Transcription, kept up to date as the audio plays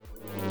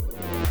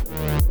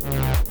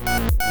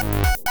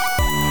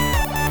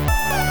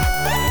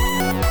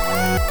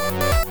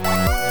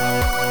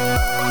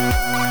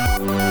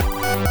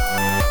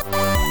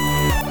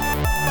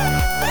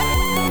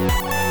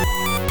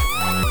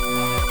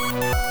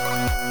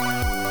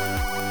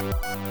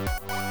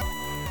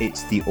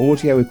It's the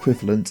audio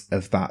equivalent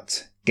of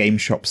that Game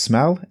Shop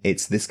smell.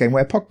 It's This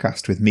Gameware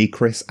podcast with me,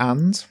 Chris,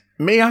 and...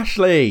 Me,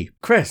 Ashley.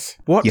 Chris,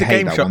 what You do hate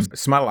game that shops one.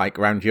 smell like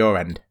around your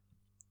end?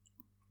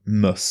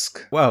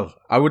 Musk. Well,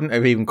 I wouldn't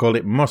have even called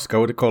it musk. I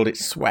would have called it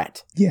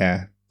sweat.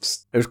 Yeah.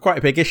 It was quite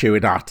a big issue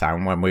in our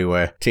town when we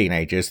were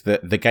teenagers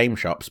that the game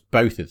shops,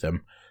 both of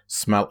them,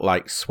 smelt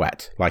like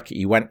sweat. Like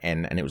you went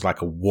in and it was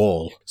like a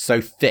wall.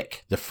 So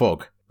thick, the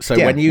fug. So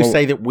Yeah, when you well-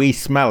 say that we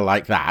smell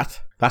like that,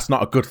 that's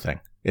not a good thing,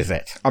 is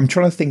it? I'm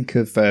trying to think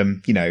of,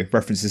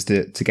 references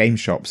to game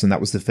shops, and that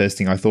was the first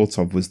thing I thought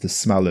of was the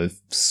smell of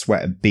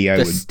sweat and BO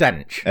The and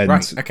stench. and-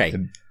 Right, okay.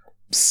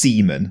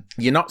 semen.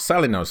 You're not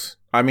selling us.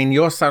 I mean,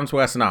 yours sounds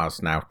worse than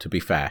ours now, to be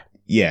fair.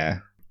 Yeah.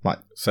 Like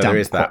So damp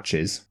there is that.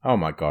 crotches. Oh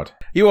my God.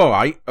 You all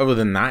right? Other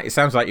than that, it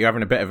sounds like you're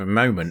having a bit of a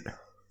moment.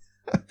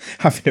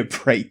 Having a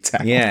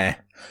breakdown. Yeah.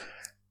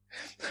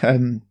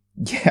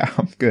 Yeah,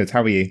 I'm good.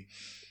 How are you?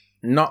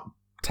 Not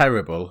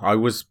terrible. I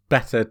was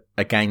better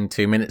again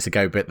 2 minutes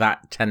ago, but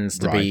that tends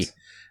to be Right.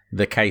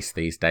 the case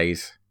these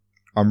days.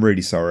 I'm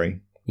really sorry.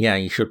 Yeah,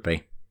 you should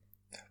be.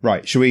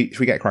 Right, should we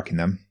get cracking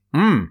then?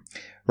 Hmm.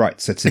 Right,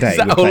 so today Is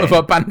that we're all of playing-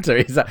 our banter?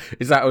 Is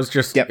that us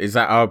just? Yep. Is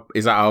that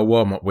our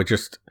warm up? We're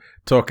just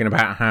talking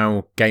about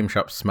how game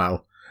shops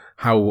smell,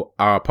 how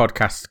our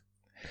podcast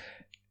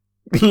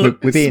We're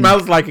being-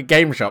 smells like a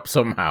game shop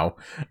somehow,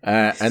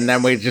 and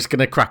then we're just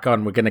gonna crack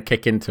on. We're gonna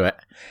kick into it.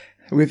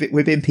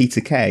 We've been Peter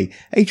Kay.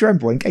 Hey, do you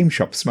remember when game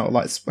shops smelled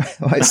like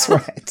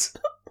sweat?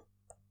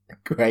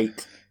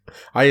 Great.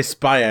 I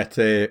aspire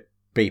to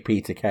be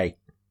Peter Kay.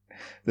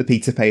 The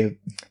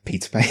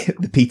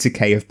the Peter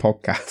Kay of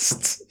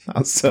podcasts.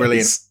 That's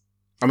Brilliant. us.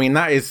 I mean,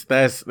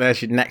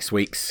 there's your next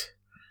week's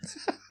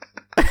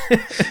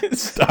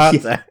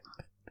starter.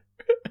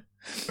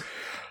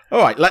 All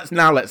right, let's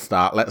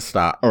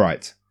start. All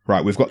right,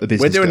 we've got the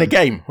business. We're doing a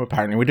done. game.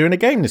 Apparently, we're doing a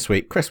game this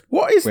week. Chris,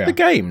 what is We are. the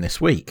game this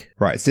week?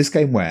 Right, it's this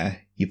game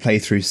where you play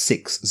through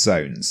 6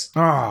 zones.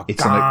 Oh,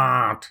 It's on a-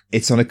 God.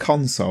 It's on a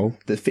console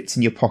that fits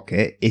in your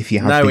pocket if you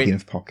have No, big it-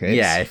 enough pockets.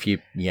 Yeah, and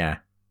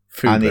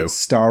Fubu. it's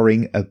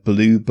starring a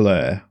blue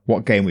blur.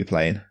 What game are we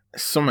playing?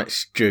 Something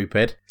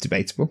stupid.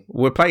 Debatable.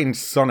 We're playing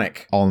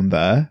Sonic On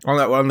there.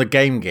 on the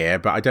Game Gear,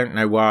 but I don't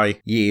know why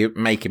you're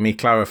making me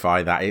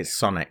clarify that. It's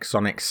Sonic,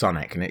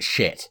 and it's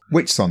shit.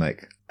 Which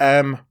Sonic?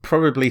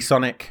 Probably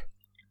Sonic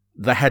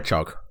the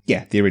Hedgehog.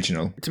 Yeah, the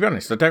original. To be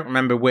honest, I don't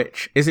remember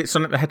which. Is it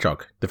Sonic the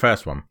Hedgehog, the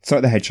first one?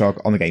 Sonic the Hedgehog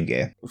on the Game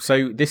Gear.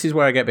 So this is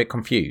where I get a bit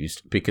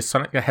confused, because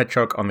Sonic the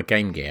Hedgehog on the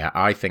Game Gear,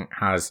 I think,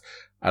 has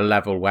a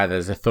level where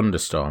there's a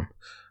thunderstorm,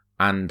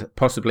 and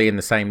possibly in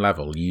the same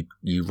level, you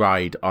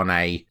ride on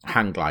a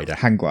hang glider.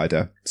 Hang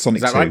glider.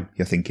 Sonic Is 2, that right?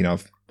 you're thinking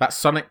of. That's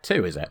Sonic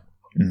 2, is it?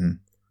 hmm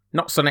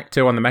Not Sonic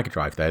 2 on the Mega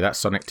Drive, though. That's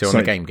Sonic 2 on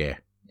Sonic- the Game Gear.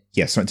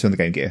 Yeah, Sonic 2 on the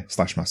Game Gear. /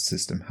 Master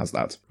System has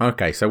that.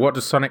 Okay, so what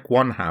does Sonic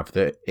 1 have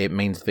that it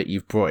means that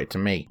you've brought it to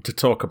me to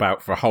talk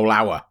about for a whole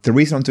hour? The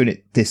reason I'm doing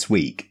it this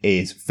week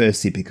is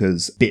firstly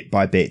because bit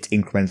by bit,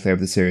 incrementally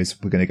over the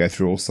series, we're going to go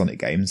through all Sonic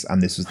games,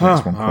 and this was the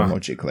next one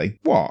chronologically.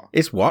 What?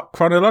 It's what?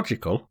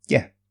 Chronological?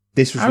 Yeah.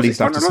 This was How's it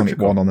released after Sonic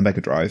chronological? 1 on the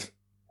Mega Drive.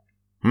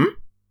 Hmm?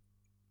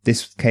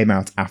 This came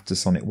out after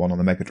Sonic 1 on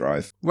the Mega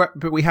Drive. Right,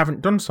 but we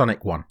haven't done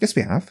Sonic 1. Yes,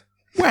 we have.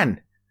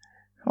 When?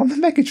 On the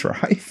Mega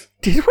Drive.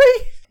 Did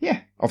we?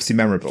 Yeah, obviously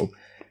memorable.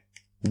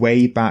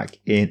 Way back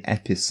in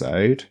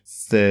episode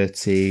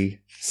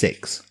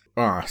 36.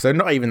 Ah, so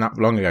not even that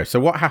long ago. So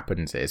what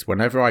happens is,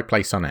 whenever I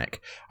play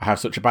Sonic, I have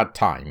such a bad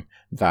time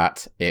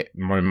that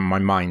my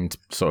mind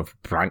sort of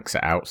blanks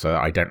it out so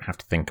that I don't have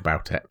to think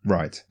about it.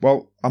 Right.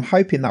 Well, I'm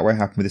hoping that won't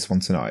happen with this one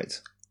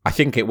tonight. I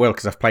think it will,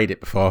 because I've played it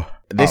before.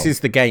 This Oh.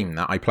 is the game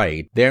that I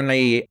played. The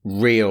only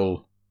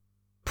real,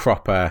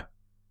 proper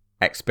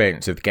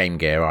experience of the Game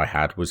Gear I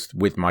had was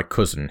with my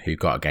cousin who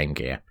got a Game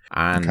Gear.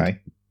 And Okay.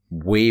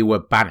 we were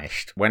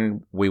banished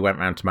when we went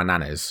round to my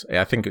nana's.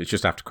 I think it was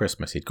just after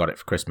Christmas. He'd got it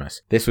for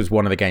Christmas. This was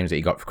one of the games that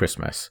he got for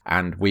Christmas.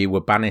 And we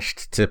were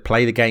banished to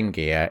play the Game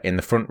Gear in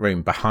the front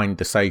room behind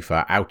the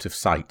sofa, out of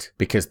sight,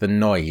 because the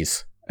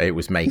noise it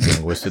was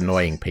making was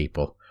annoying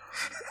people.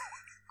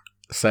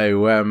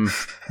 So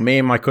me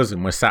and my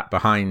cousin were sat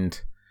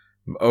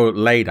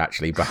laid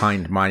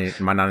behind my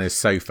nana's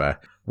sofa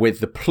with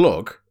the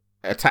plug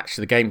attached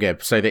to the Game Gear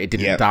so that it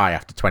didn't Yep. die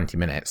after 20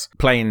 minutes,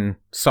 playing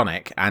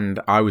Sonic. And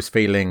I was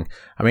feeling,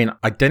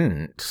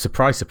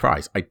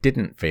 surprise, I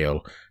didn't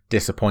feel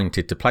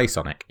disappointed to play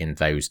Sonic in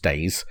those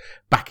days.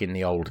 Back in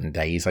the olden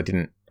days, I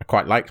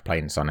quite liked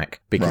playing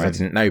Sonic because I Right.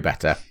 didn't know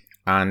better.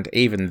 And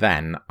even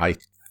then, I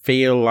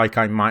feel like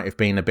I might have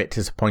been a bit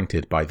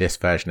disappointed by this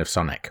version of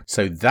Sonic.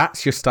 So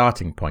that's your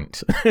starting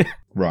point.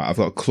 Right, I've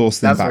got to claw them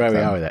That's back where we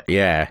then. are with it.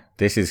 Yeah,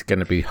 this is going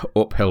to be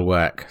uphill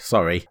work.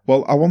 Sorry.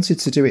 Well, I wanted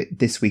to do it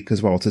this week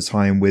as well to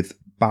tie in with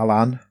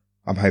Balan.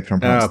 I'm hoping I'm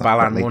pronouncing that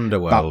Balan correctly.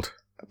 Wonderworld.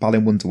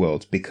 Balan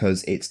Wonderworld,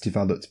 because it's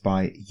developed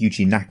by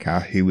Yuji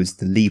Naka, who was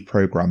the lead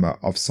programmer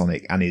of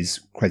Sonic and is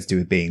credited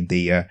with being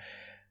the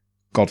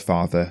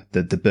godfather,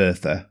 the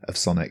birther of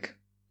Sonic.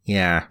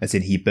 Yeah. As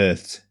in, he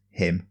birthed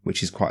him,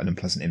 which is quite an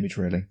unpleasant image,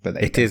 really.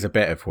 But it is a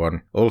bit of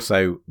one.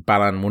 Also,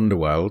 Balan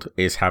Wonderworld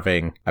is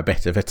having a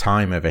bit of a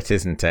time of it,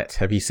 isn't it?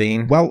 Have you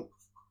seen? Well,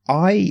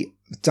 I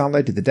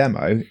downloaded the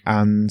demo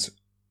and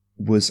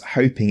was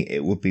hoping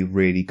it would be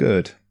really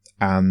good,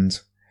 and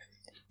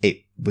it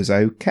was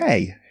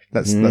okay.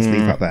 Let's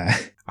leave that there.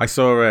 I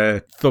saw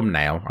a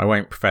thumbnail. I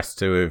won't profess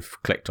to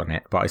have clicked on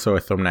it, but I saw a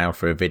thumbnail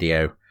for a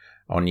video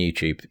on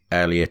YouTube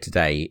earlier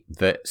today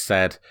that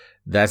said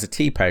there's a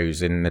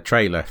T-pose in the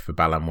trailer for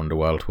Balan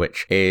Wonderworld,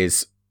 which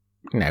is,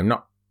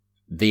 not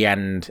the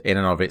end in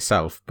and of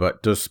itself,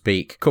 but does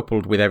speak,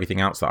 coupled with everything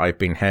else that I've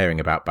been hearing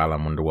about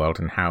Balan Wonderworld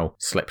and how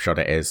slipshod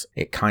it is,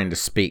 it kind of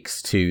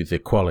speaks to the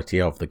quality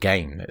of the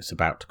game that's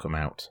about to come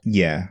out.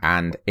 Yeah.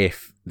 And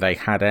if they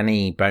had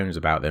any bones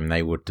about them,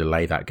 they would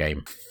delay that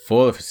game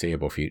for the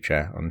foreseeable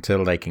future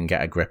until they can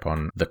get a grip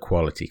on the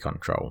quality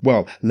control.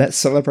 Well, let's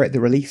celebrate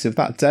the release of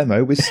that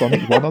demo with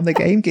Sonic 1 on the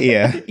Game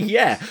Gear.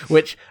 Yeah,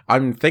 which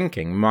I'm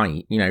thinking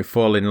might,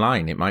 fall in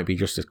line. It might be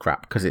just as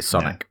crap because it's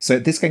Sonic. Yeah. So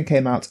this game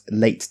came out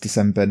late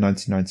December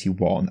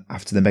 1991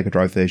 after the Mega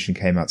Drive version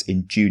came out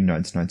in June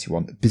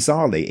 1991.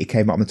 Bizarrely, it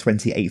came out on the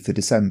 28th of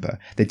December.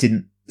 They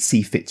didn't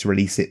see fit to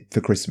release it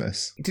for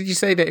Christmas. Did you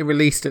say that it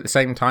released at the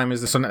same time as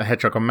the Sonic the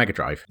Hedgehog on Mega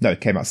Drive? No,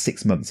 it came out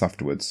 6 months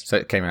afterwards. So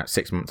it came out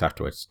 6 months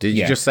afterwards. Did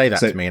you just say that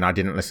to me and I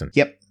didn't listen?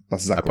 Yep,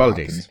 that's exactly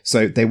Apologies. what happened.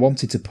 So they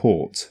wanted to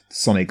port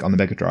Sonic on the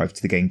Mega Drive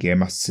to the Game Gear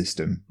Master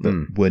System,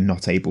 but were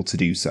not able to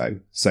do so.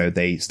 So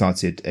they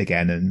started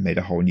again and made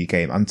a whole new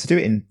game. And to do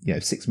it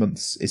in 6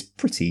 months is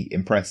pretty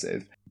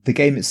impressive. The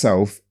game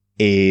itself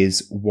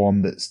is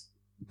one that's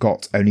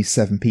got only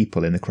 7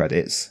 people in the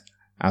credits,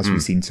 as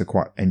we seem to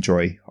quite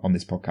enjoy on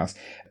this podcast.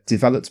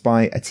 Developed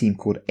by a team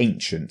called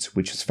Ancient,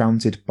 which was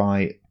founded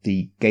by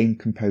the game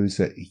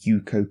composer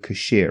Yuko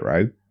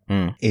Koshiro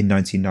in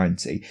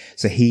 1990.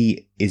 So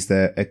he is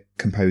a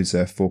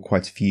composer for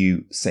quite a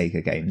few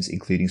Sega games,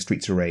 including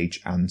Streets of Rage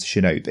and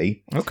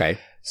Shinobi. Okay.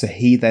 So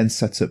he then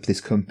set up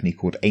this company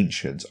called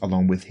Ancient,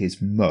 along with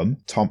his mum,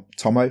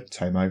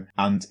 Tomo,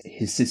 and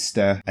his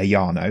sister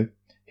Ayano,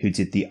 who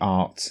did the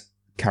art,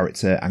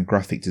 character and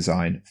graphic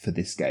design for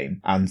this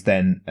game, and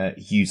then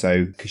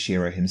Yuzo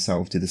Koshiro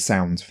himself did the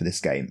sound for this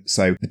game.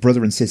 So the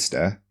brother and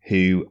sister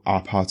who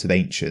are part of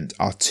Ancient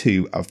are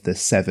 2 of the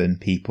 7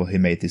 people who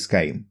made this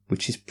game,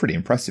 which is pretty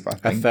impressive, I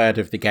think. A third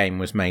of the game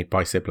was made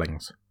by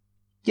siblings.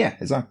 Yeah,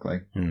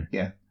 exactly.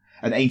 Yeah.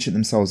 And Ancient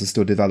themselves are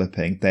still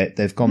developing.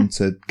 They've gone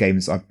to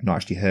games I've not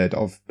actually heard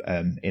of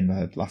in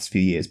the last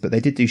few years, but they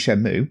did do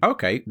Shenmue.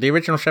 Okay, the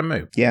original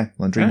Shenmue. Yeah,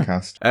 on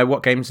Dreamcast.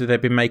 What games have they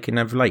been making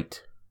of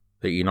late?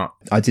 That you're not...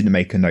 I didn't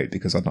make a note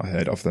because I'd not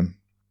heard of them.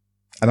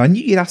 And I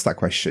knew you'd ask that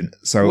question,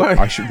 so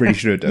I really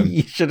should have done.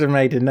 You should have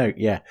made a note,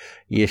 yeah.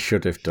 You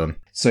should have done.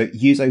 So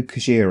Yuzo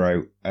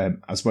Koshiro,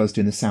 as well as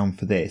doing the sound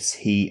for this,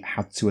 he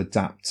had to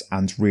adapt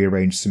and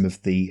rearrange some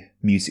of the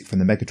music from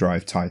the Mega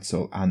Drive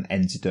title and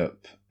ended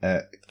up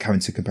having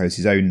to compose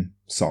his own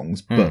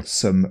songs, but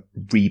some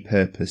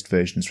repurposed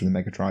versions from the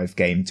Mega Drive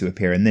game to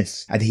appear in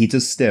this. And he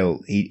does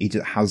still, he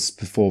has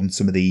performed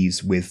some of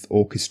these with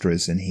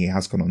orchestras, and he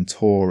has gone on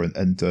tour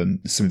and done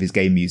some of his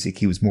game music.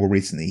 He was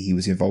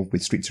involved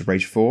with Streets of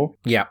Rage 4.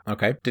 Yeah,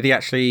 okay. Did he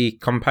actually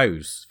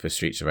compose for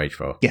Streets of Rage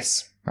 4?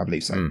 Yes, I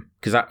believe so.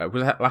 Because that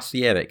was that last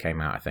year that it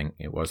came out, I think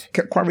it was.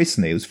 Quite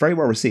recently. It was very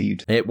well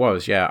received. It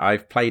was, yeah.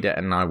 I've played it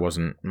and I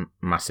wasn't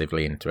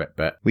massively into it,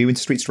 but... Were you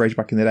into Streets of Rage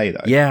back in the day,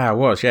 though? Yeah, I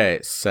was, yeah.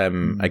 It's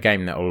a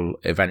game that will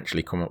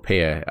eventually come up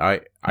here.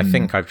 I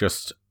think I've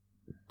just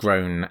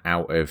grown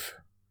out of...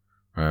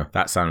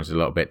 that sounds a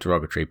little bit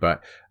derogatory,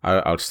 but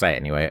I'll just say it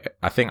anyway.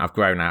 I think I've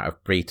grown out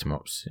of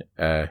beat-em-ups,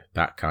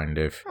 that kind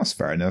of... That's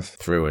fair enough.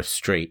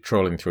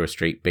 Trawling through a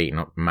street, beating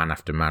up man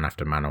after man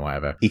after man or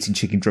whatever. Eating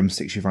chicken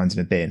drumsticks you find in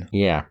a bin.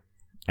 Yeah,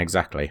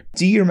 exactly.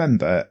 Do you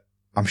remember,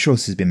 I'm sure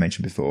this has been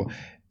mentioned before,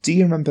 do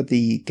you remember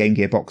the Game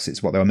Gear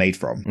boxes, what they were made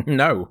from?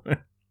 No.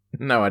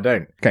 No, I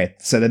don't. Okay,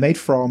 so they're made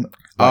from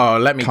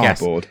let me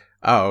cardboard. Guess.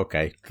 Oh,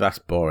 okay. That's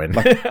boring.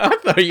 I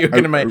thought you were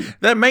going to make...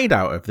 They're made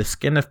out of the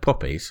skin of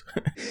puppies.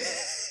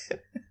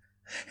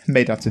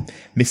 Made out of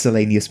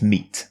miscellaneous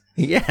meat.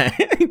 Yeah,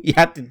 you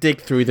had to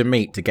dig through the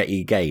meat to get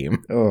your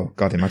game. Oh,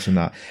 God, imagine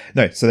that.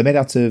 No, so they're made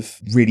out of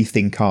really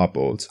thin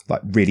cardboard,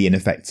 like really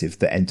ineffective,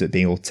 that end up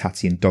being all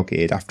tatty and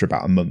dog-eared after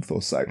about a month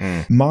or so.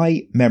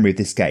 My memory of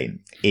this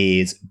game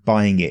is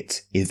buying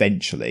it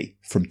eventually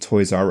from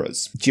Toys R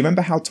Us. Do you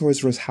remember how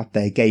Toys R Us had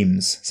their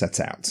games set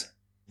out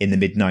in the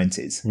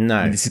mid-90s? No.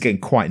 And this is getting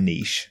quite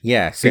niche.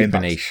 Yeah, super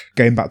niche.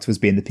 Going back to us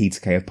being the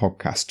Peter Kay of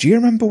podcasts. Do you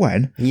remember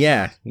when?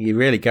 Yeah, you're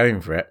really going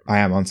for it. I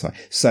am, aren't I?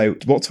 So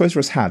what Toys R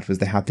Us had was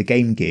they had the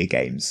Game Gear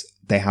games.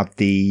 They had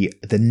the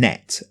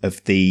net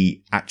of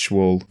the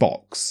actual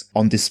box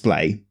on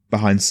display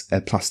behind a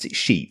plastic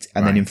sheet,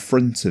 and then in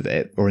front of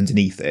it or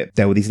underneath it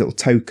there were these little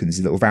tokens,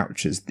 these little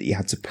vouchers that you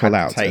had to pull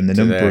out, and the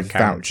number of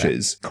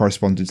vouchers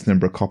corresponded to the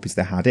number of copies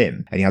they had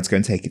in, and you had to go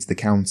and take it to the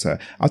counter.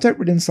 I don't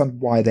really understand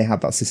why they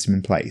had that system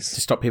in place.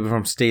 To stop people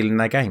from stealing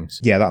their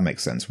games. Yeah, that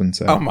makes sense, wouldn't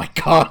it? Oh my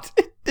God.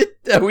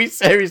 Are we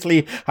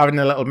seriously having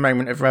a little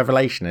moment of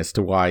revelation as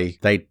to why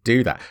they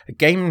do that?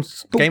 Game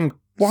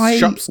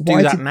shops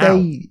do that now.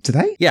 Do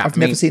they? Yeah, I've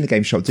never seen a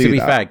game shop do that. To be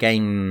fair,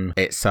 Game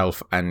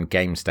itself and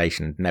Game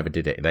Station never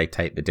did it. They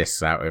take the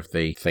discs out of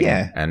the thing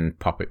and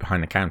pop it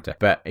behind the counter.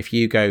 But if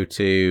you go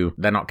to,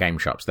 they're not game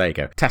shops, there you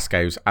go,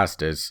 Tesco's,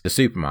 Asda's, the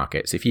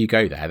supermarkets, if you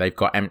go there, they've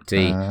got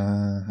empty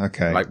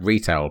like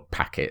retail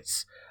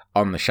packets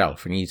on the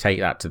shelf, and you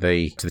take that to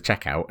the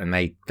checkout, and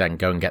they then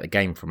go and get the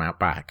game from out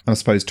back. And I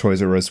suppose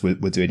Toys R Us were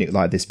doing it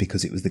like this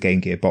because it was the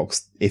Game Gear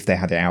box. If they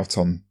had it out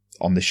on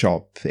the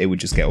shop, it would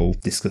just get all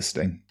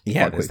disgusting.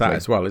 Yeah, there's that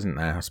as well, isn't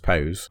there? I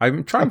suppose.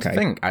 I'm trying to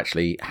think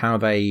actually how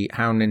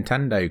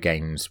Nintendo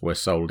games were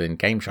sold in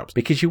game shops,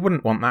 because you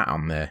wouldn't want that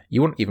on there.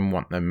 You wouldn't even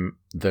want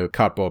the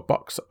cardboard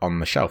box on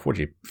the shelf, would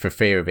you? For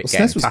fear of it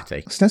getting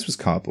tatty. SNES was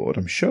cardboard,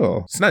 I'm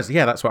sure. SNES,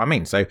 yeah, that's what I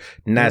mean. So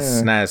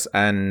NES, SNES,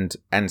 and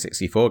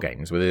N64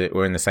 games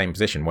were in the same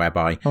position,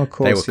 whereby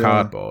they were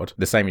cardboard,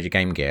 the same as your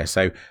Game Gear.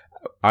 So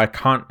I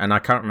can't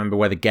remember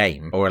whether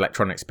Game or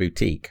Electronics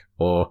Boutique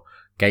or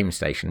Game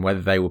Station,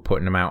 whether they were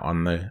putting them out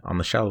on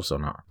the shelves or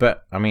not.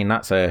 But I mean,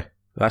 that's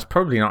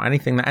probably not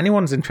anything that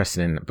anyone's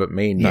interested in but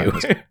me and you.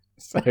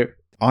 So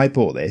I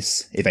bought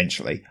this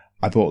eventually.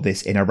 I bought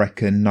this in, I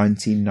reckon,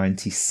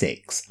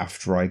 1996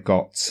 after I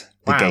got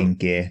the Game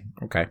Gear.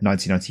 Okay.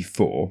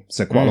 1994.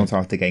 So quite a long time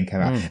after the game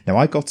came out. Now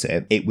I got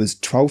it. It was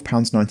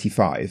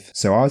 £12.95.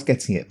 So I was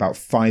getting it about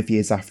 5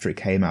 years after it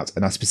came out.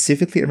 And I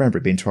specifically remember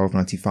it being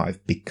 £12.95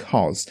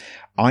 because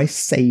I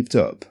saved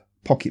up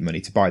pocket money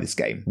to buy this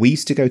game. We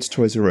used to go to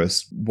Toys R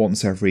Us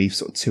once every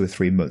sort of 2 or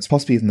 3 months,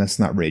 possibly even less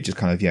than that, really, just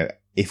kind of,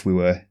 if we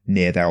were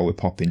near there or we'd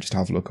pop in just to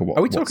have a look at what.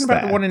 Are we talking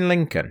about the one in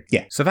Lincoln?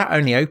 Yeah. So that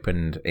only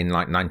opened in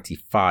like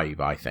 95,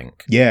 I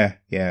think. Yeah.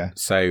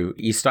 So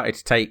you started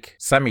to take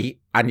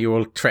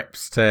semi-annual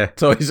trips to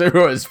Toys R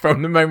Us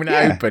from the moment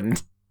it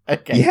opened.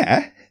 Okay.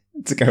 Yeah.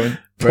 To go and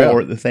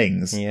pour at the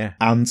things. Yeah.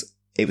 And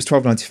it was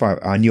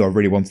 £12.95. I knew I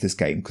really wanted this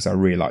game because I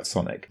really liked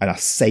Sonic, and I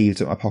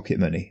saved up my pocket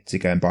money to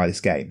go and buy this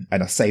game.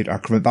 And that's why I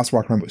can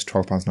remember it was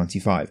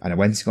 £12.95. And I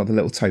went and got the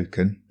little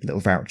token, the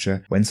little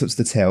voucher, went up to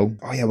the till.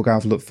 Oh yeah, we'll go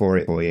have a look for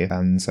it for you.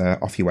 And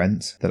off you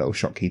went. The little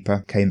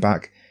shopkeeper came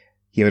back.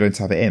 Yeah, we don't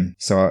have it in.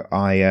 So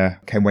I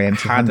came away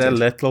empty-handed. Had a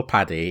little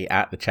Paddy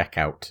at the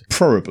checkout.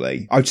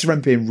 Probably. I just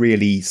remember being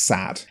really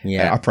sad.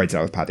 Yeah. I prayed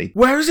that with Paddy.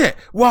 Where is it?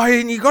 Why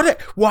ain't you got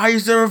it? Why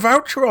is there a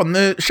voucher on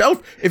the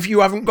shelf if you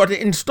haven't got it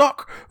in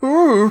stock?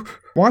 Ooh.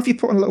 Why have you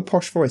put on a little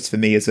posh voice for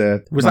me as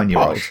a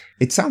 9-year-old?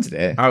 It sounded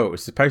it. Oh, it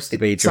was supposed to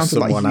be just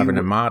someone like having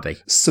a Mardy.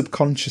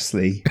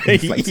 Subconsciously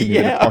inflecting me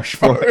with a posh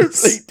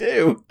voice.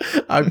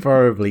 I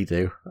probably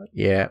do.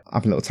 Yeah.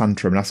 Having a little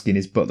tantrum and asking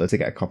his butler to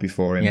get a copy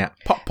for him. Yeah.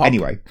 Pop, pop.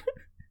 Anyway.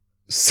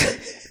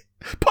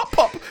 Pop,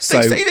 pop. They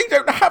say they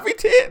don't have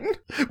it in.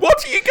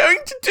 What are you going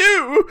to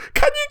do?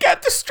 Can you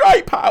get the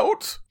stripe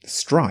out?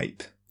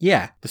 Stripe?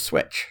 Yeah, the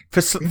Switch.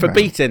 For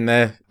beating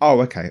the... Oh,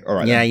 okay. All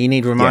right. Yeah, then. you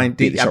need I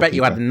bet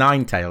you had the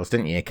Ninetales,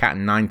 didn't you? Cat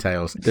and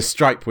Ninetales. The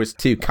stripe was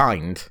too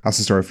kind. That's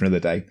a story for another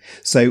day.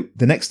 So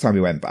the next time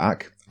we went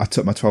back, I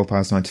took my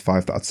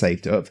 £12.95 that I'd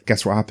saved up.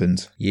 Guess what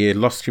happened? You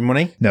lost your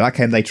money? No, that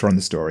came later on in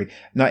the story.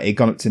 No, it had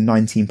gone up to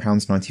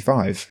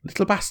 £19.95.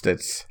 Little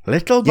bastards. Yeah,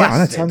 I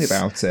know, tell me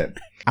about it.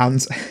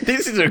 And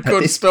this is a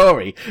good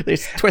story.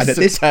 This twists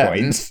and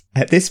turns.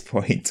 At this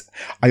point,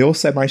 I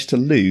also managed to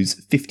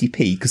lose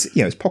 50p because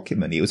it's pocket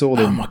money. It was all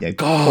in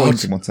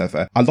coins and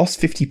whatever. I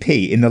lost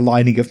 50p in the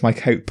lining of my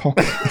coat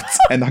pocket,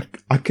 and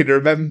I could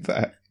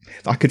remember.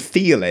 I could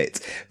feel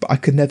it, but I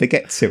could never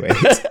get to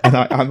it. And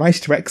I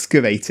managed to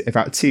excavate it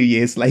about 2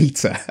 years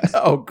later.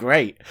 Oh,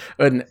 great.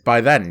 And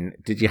by then,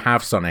 did you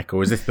have Sonic, or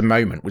was this the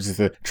moment? Was this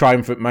the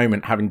triumphant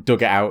moment, having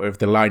dug it out of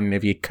the lining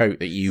of your coat,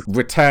 that you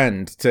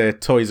returned to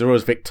Toys R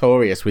Us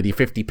victorious with your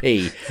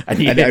 50p? And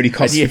it only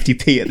cost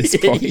 50p at this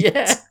point.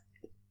 Yeah.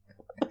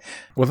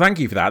 Well, thank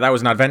you for that. That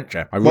was an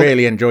adventure. I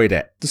really enjoyed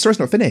it. The story's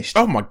not finished.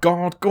 Oh my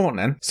God, go on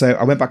then. So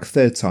I went back a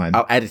third time.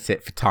 I'll edit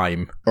it for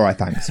time. All right,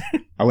 thanks.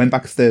 I went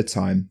back a third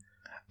time.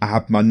 I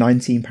had my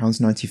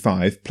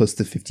 £19.95 plus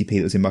the 50p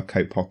that was in my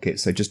coat pocket,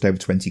 so just over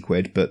 20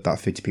 quid, but that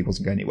 50p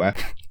wasn't going anywhere.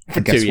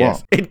 And guess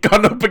what? It'd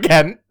gone up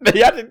again. They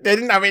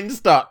didn't have it in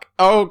stock.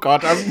 Oh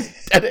God, I'm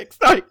dead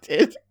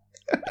excited.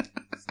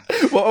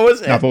 What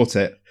was it? No, I bought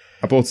it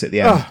at the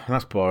end. Oh,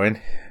 that's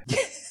boring.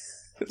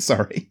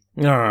 Sorry.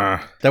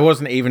 There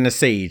wasn't even a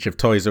siege of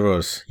Toys R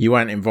Us. You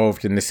weren't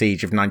involved in the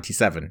siege of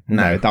 97.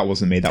 No, that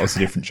wasn't me. That was a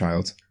different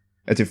child.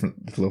 A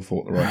different little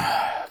Fauntleroy.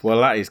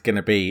 Well, that is going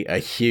to be a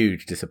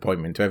huge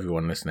disappointment to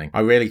everyone listening. I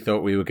really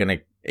thought we were going to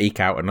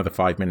eke out another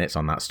 5 minutes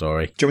on that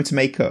story. Do you want me to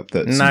make up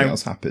that something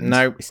else happened?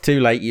 No, it's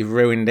too late. You've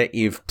ruined it.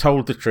 You've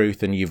told the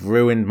truth and you've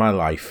ruined my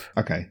life.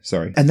 Okay,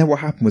 sorry. And then what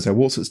happened was I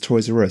walked up to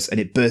Toys R Us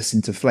and it burst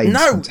into flames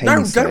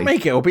spontaneously. No, don't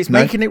make it up. It's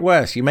making it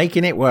worse. You're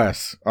making it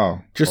worse.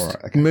 Oh, just all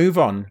right, okay. Move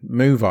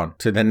on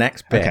to the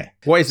next bit. Okay.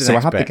 What is the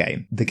next bit? So I had the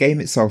game. The game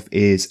itself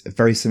is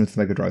very similar to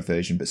the Mega Drive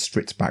version, but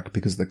stripped back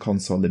because of the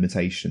console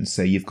limitations.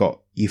 So you've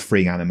got your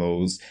freeing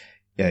animals.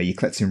 You're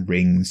collecting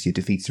rings, you're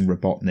defeating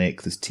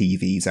Robotnik, there's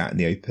TVs out in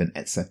the open,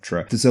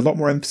 etc. There's a lot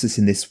more emphasis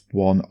in this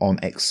one on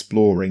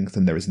exploring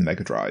than there is in the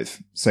Mega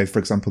Drive. So, for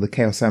example, the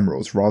Chaos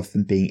Emeralds, rather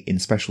than being in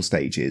special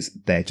stages,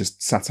 they're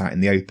just sat out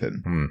in the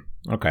open.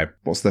 Okay.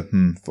 What's the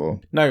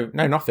for? No,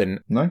 nothing.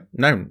 No?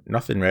 No,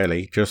 nothing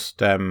really. Just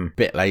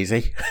bit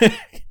lazy.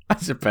 I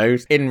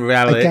suppose, in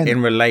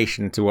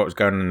relation to what was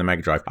going on in the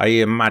Mega Drive. I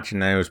imagine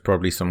there was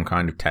probably some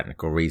kind of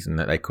technical reason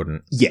that they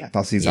couldn't... Yeah,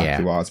 that's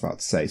exactly what I was about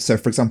to say. So,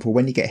 for example,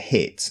 when you get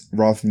hit,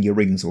 rather than your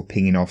rings all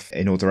pinging off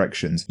in all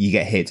directions, you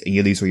get hit and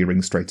you lose all your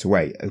rings straight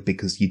away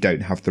because you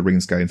don't have the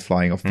rings going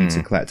flying off for you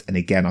to collect. And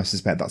again, I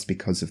suspect that's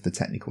because of the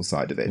technical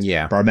side of it.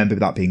 Yeah. But I remember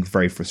that being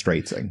very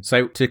frustrating.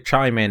 So, to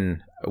chime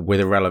in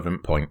with a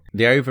relevant point,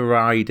 the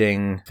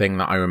overriding thing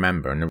that I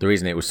remember, and the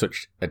reason it was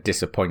such a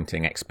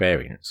disappointing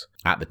experience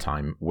at the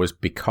time, was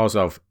because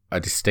of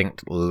a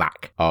distinct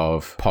lack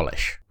of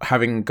polish.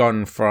 Having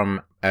gone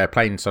from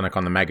playing Sonic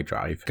on the Mega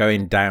Drive,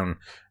 going down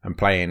and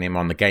playing him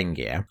on the Game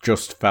Gear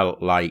just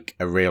felt like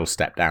a real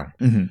step down,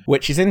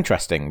 which is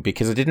interesting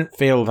because I didn't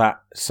feel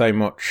that so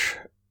much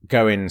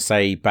going,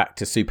 say, back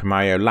to Super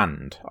Mario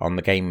Land on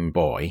the Game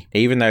Boy.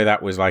 Even though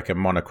that was like a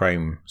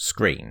monochrome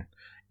screen,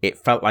 it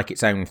felt like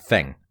its own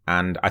thing.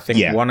 And I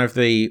think one of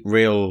the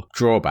real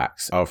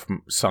drawbacks of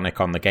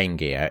Sonic on the Game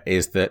Gear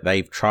is that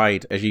they've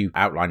tried, as you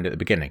outlined at the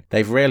beginning,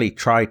 they've really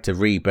tried to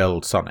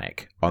rebuild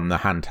Sonic on the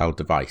handheld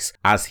device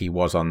as he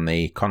was on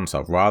the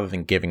console, rather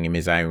than giving him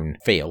his own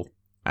feel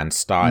and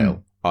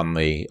style on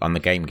the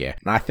Game Gear.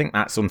 And I think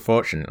that's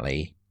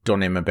unfortunately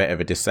done him a bit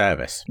of a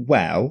disservice.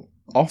 Well,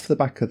 off the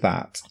back of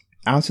that,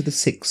 out of the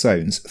 6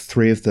 zones,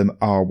 3 of them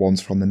are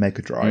ones from the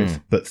Mega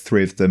Drive, but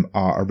 3 of them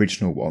are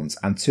original ones,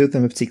 and 2 of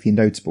them are particularly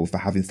notable for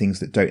having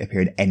things that don't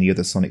appear in any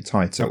other Sonic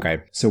title.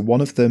 Okay. So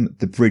one of them,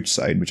 the Bridge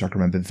Zone, which I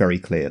can remember very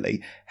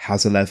clearly,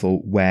 has a level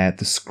where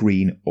the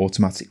screen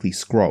automatically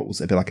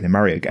scrolls, a bit like in a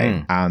Mario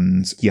game,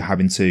 and you're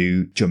having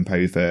to jump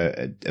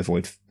over,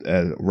 avoid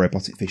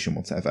robotic fish and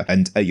whatever,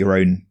 and at your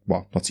own,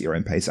 well, not at your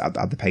own pace, at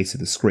the pace of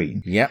the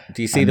screen. Yep.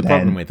 Do you see the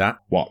problem with that?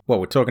 What? Well,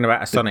 we're talking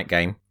about a Sonic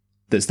game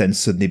that's then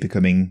suddenly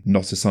becoming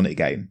not a Sonic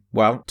game.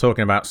 Well,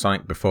 talking about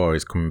Sonic before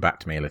is coming back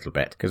to me a little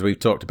bit, because we've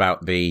talked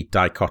about the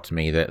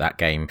dichotomy that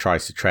game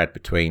tries to tread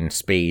between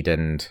speed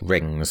and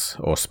rings,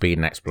 or speed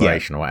and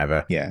exploration, or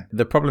whatever. Yeah.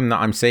 The problem that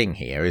I'm seeing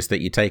here is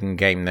that you're taking a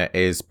game that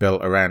is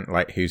built around,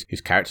 like, whose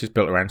character is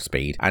built around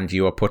speed, and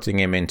you are putting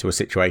him into a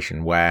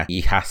situation where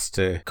he has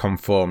to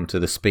conform to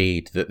the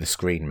speed that the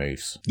screen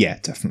moves. Yeah,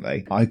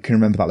 definitely. I can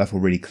remember that level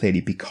really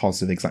clearly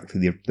because of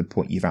exactly the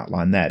point you've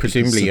outlined there.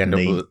 Presumably you end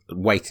up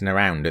waiting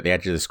around at the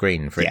edge of the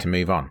screen for it to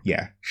move on.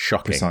 Yeah.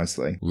 Shocking.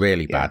 Precisely.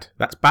 Really bad.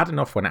 That's bad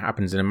enough when it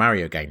happens in a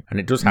Mario game, and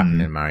it does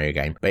happen in a Mario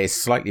game, but it's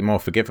slightly more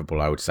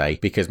forgivable, I would say,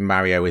 because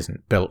Mario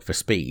isn't built for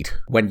speed.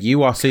 When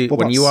you are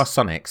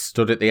Sonic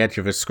stood at the edge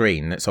of a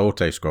screen that's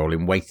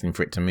auto-scrolling, waiting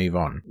for it to move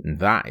on,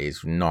 that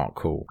is not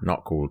cool.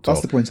 Not cool at all.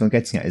 That's the point I'm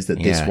getting at, is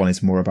that this one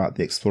is more about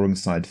the exploring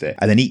side of it.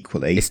 And then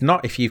equally... It's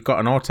not if you've got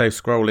an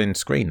auto-scrolling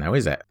screen, though,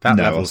 is it? That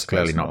level's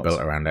clearly not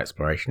built around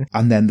exploration.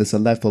 And then there's a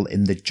level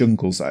in the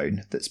jungle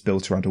zone that's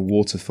built around a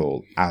waterfall,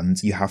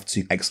 and you have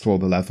to explore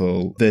the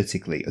level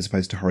vertically as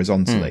opposed to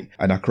horizontally.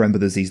 And I can remember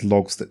there's these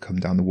logs that come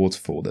down the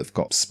waterfall that have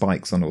got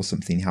spikes on or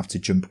something. You have to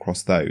jump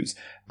across those.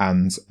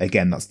 And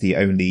again, that's the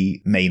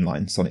only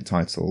mainline Sonic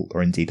title,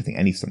 or indeed I think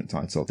any Sonic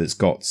title, that's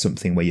got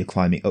something where you're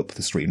climbing up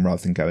the screen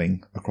rather than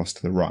going across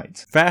to the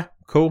right. Fair.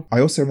 Cool. I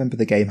also remember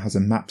the game has a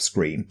map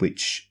screen,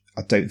 which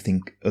I don't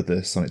think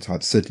other Sonic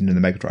titles, certainly in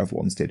the Mega Drive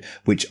ones, did,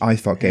 which I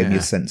felt gave me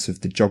a sense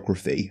of the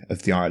geography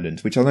of the island,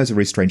 which I know is a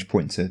really strange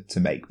point to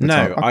make. But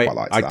no, I quite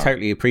liked that. I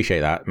totally appreciate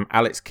that.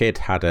 Alex Kidd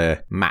had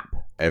a map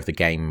of the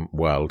game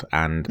world,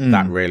 and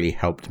that really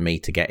helped me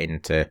to get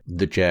into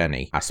the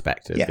journey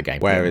aspect of the game,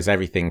 whereas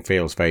everything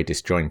feels very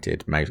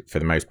disjointed for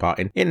the most part.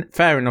 In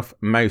fair enough,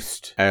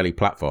 most early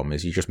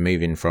platformers, you're just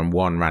moving from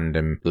one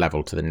random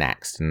level to the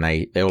next, and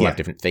they all have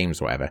different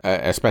themes or whatever.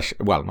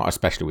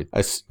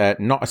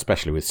 Not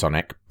especially with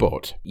Sonic,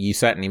 but you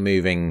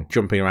certainly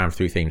jumping around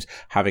through themes,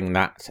 having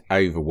that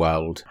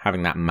overworld,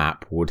 having that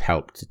map would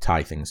help to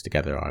tie things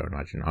together, I would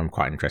imagine. I'm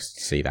quite interested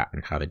to see that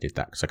and how they did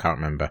that, because I can't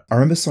remember. I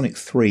remember Sonic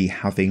 3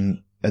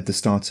 having, at the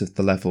start of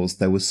the levels,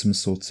 there was some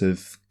sort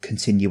of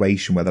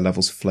continuation where the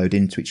levels flowed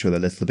into each other a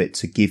little bit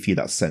to give you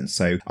that sense.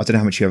 So I don't know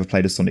how much you ever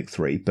played of Sonic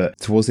 3, but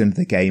towards the end of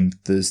the game,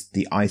 there's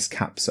the ice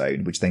cap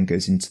zone, which then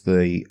goes into I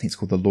think it's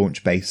called the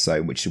launch base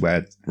zone, which is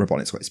where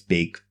Robotnik's got its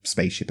big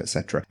spaceship,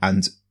 etc.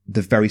 And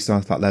the very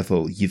start of that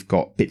level, you've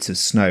got bits of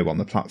snow on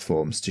the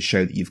platforms to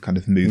show that you've kind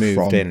of moved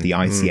from the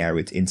icy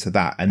area into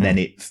that, and then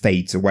it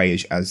fades away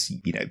as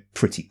you know,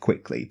 pretty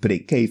quickly. But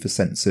it gave a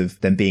sense of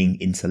them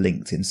being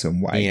interlinked in some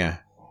way. Yeah.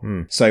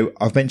 So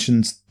I've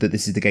mentioned that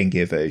this is the Game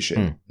Gear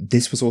version.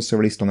 This was also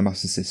released on the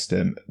Master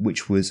System,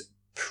 which was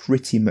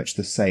pretty much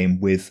the same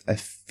with a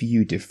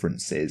few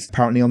differences.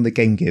 Apparently on the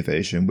Game Gear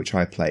version, which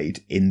I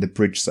played, in the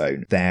Bridge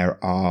Zone, there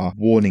are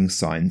warning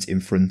signs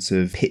in front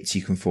of pits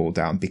you can fall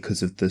down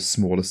because of the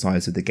smaller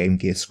size of the Game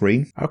Gear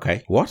screen.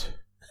 Okay. What?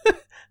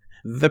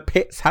 the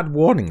pits had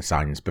warning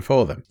signs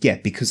before them. Yeah,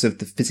 because of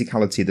the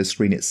physicality of the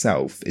screen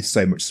itself is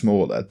so much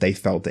smaller, they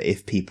felt that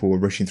if people were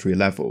rushing through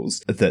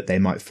levels, that they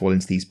might fall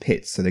into these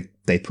pits. So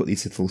they put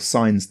these little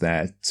signs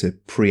there to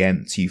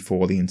preempt you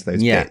falling into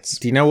those pits.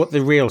 Do you know what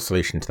the real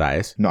solution to that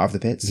is? Not have the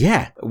pits?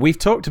 Yeah, we've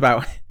talked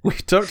about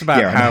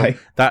how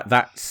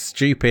that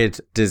stupid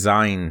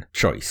design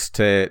choice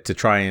to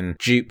try and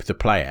dupe the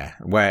player,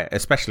 where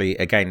especially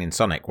again in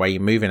Sonic, where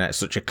you're moving at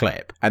such a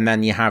clip, and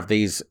then you have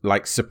these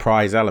like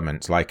surprise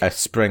elements, like a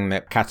spring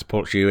that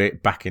catapults you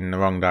back in the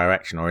wrong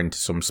direction or into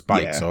some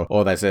spikes,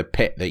 or there's a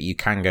pit that you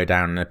can go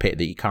down and a pit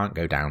that you can't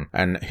go down,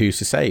 and who's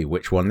to say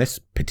which one this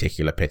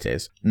particular pit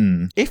is?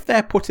 If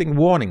they're putting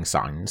warning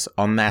signs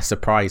on their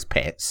surprise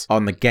pits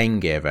on the Game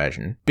Gear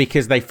version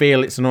because they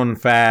feel it's an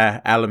unfair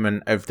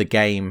element of the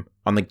game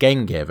on the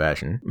Game Gear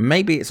version,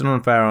 maybe it's an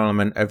unfair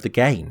element of the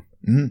game,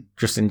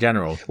 just in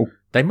general.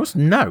 They must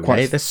know.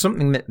 There's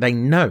something that they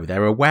know.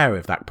 They're aware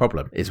of that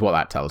problem, is what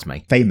that tells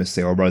me.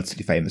 Famously, or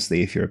relatively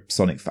famously, if you're a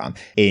Sonic fan,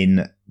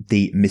 in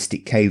the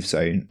Mystic Cave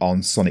Zone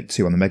on Sonic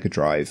 2 on the Mega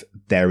Drive,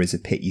 there is a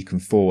pit you can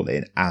fall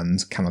in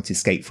and cannot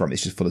escape from.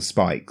 It's just full of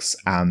spikes.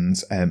 And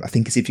I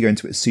think as if you go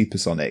into it Super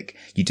Sonic,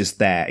 you're just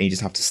there and you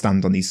just have to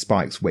stand on these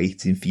spikes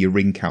waiting for your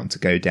ring count to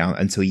go down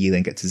until you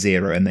then get to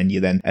 0.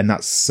 And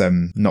that's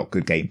not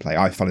good gameplay.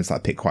 I fell into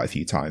that pit quite a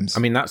few times. I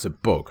mean, that's a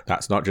bug.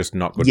 That's not just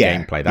not good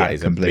gameplay. That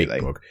is completely.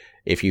 A big bug.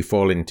 If you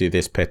fall into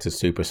this pit of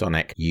Super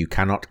Sonic, you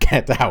cannot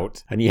get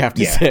out and you have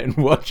to sit and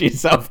watch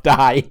yourself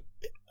die.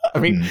 I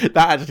mean,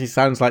 that actually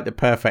sounds like the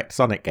perfect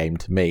Sonic game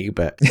to me,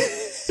 but...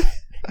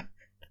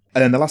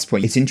 And then the last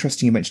point, it's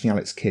interesting you mentioning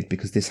Alex Kidd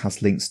because this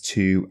has links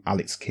to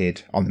Alex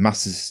Kidd on the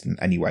Master System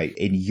anyway,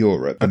 in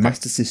Europe. The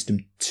Master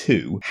System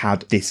 2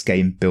 had this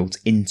game built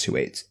into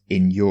it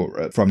in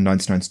Europe from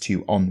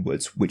 1992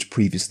 onwards, which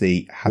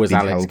previously had been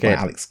held by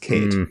Alex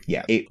Kidd.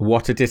 Yeah,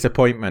 what a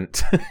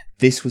disappointment.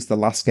 This was the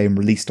last game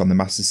released on the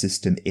Master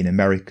System in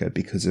America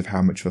because of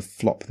how much of a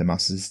flop the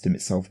Master System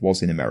itself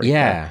was in America.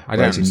 Yeah, I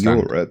don't understand.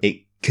 In Europe,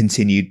 it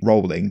continued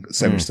rolling,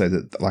 so much so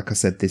that, like I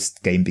said, this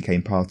game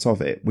became part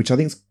of it, which I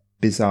think is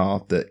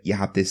bizarre that you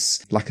had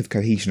this lack of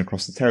cohesion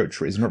across the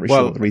territories. I'm not really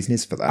sure what the reason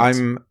is for that.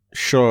 I'm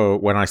sure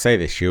when I say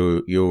this,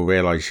 you'll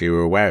realise you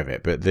were aware of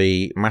it, but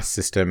the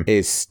Master System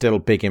is still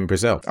big in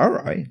Brazil. All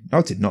right.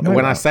 I did not know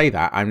When that. I say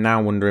that, I'm now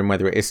wondering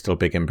whether it is still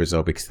big in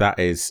Brazil, because that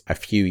is a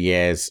few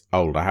years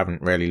old. I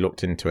haven't really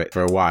looked into it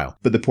for a while.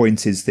 But the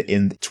point is that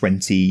in the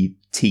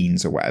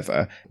 20-teens or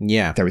whatever,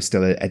 there is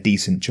still a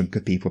decent chunk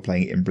of people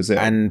playing it in Brazil.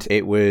 And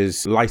it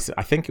was I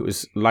think it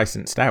was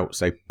licensed out,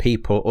 so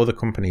other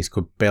companies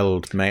could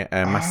build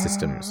Master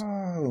Systems.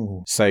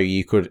 So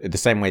you could, the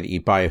same way that you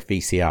buy a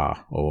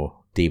VCR or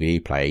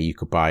DVD player, you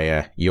could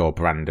buy your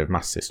brand of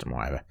Master System or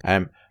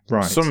whatever.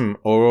 Right. Some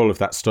or all of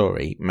that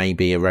story may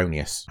be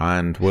erroneous,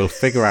 and we'll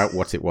figure out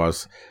what it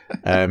was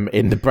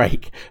in the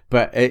break.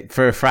 But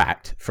for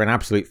an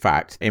absolute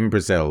fact, in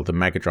Brazil, the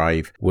Mega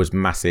Drive was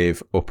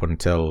massive up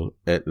until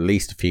at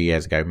least a few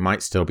years ago.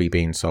 Might still be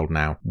being sold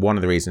now. One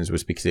of the reasons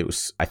was because it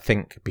was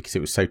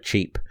so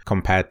cheap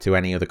compared to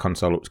any other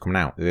console that was coming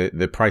out.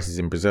 The prices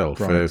in Brazil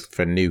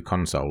for new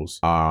consoles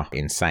are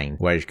insane,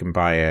 whereas you can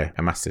buy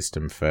a Master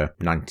System for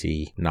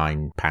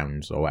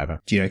 £99 or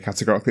whatever. Do you know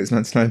categorically it's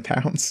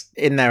 £99?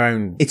 In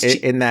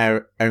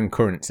their own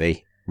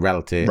currency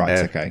relative. Right,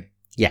 okay.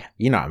 Yeah,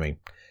 you know what I mean.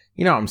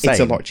 You know what I'm saying? It's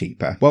a lot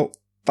cheaper. Well,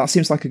 that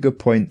seems like a good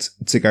point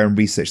to go and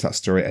research that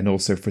story, and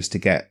also for us to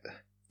get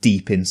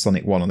deep in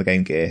Sonic 1 on the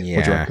Game Gear. Yeah,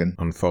 what do you reckon?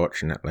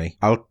 Unfortunately.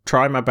 I'll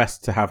try my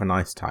best to have a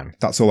nice time.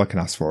 That's all I can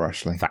ask for,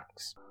 Ashley.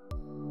 Thanks.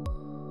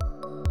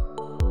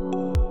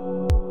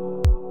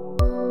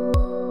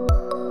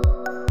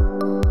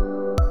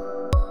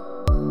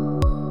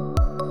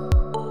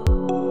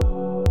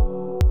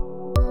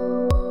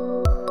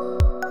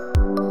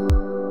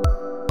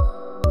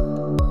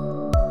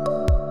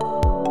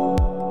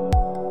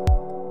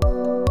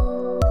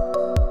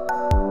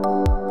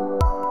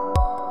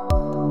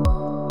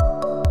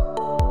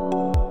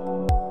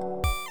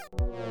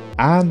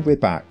 And we're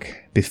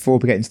back. Before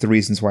we get into the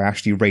reasons why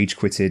Ashley rage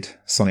quitted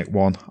Sonic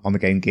 1 on the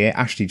Game Gear,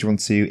 Ashley, do you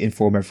want to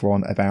inform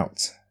everyone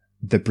about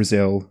the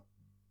Brazil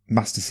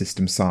Master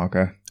System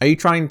saga? Are you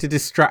trying to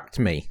distract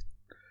me?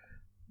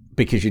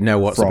 Because you know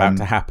what's about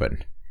to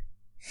happen.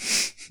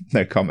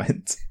 No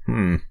comment.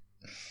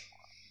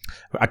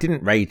 I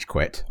didn't rage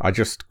quit. I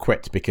just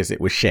quit because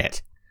it was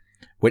shit,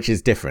 which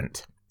is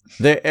different.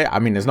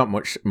 There's not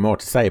much more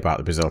to say about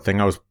the Brazil thing.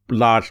 I was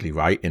largely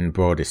right in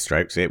broadest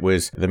strokes. It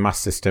was the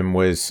Master System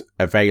was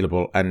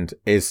available and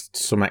is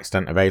to some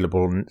extent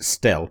available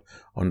still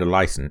under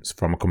license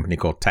from a company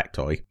called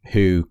Tectoy,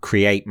 who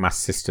create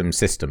Master System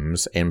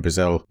systems in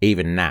Brazil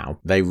even now.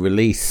 They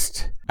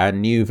released a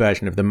new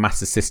version of the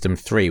Master System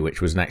 3,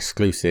 which was an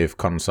exclusive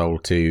console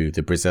to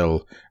the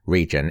Brazil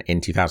region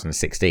in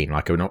 2016,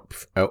 like an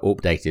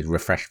updated,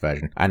 refreshed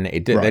version. And they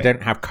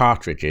don't have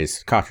cartridge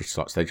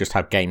slots. They just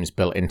have games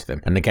built into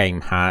them. And the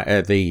game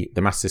had the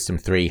Master System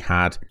 3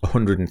 had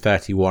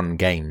 131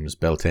 games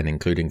built in,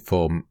 including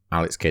 4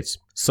 Alex Kids.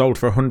 Sold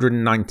for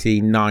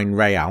 199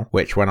 real,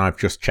 which when I've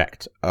just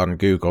checked on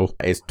Google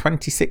is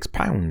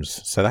 £26.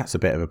 So that's a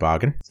bit of a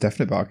bargain. It's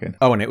definitely a bargain.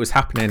 Oh, and it was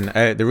happening.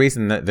 The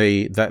reason that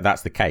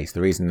that's the case,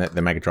 the reason that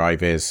the Mega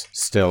Drive is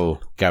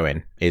still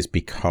going is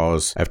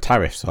because of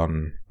tariffs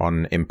on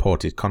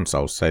imported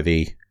consoles. So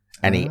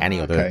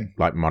any other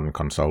like modern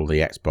console,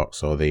 the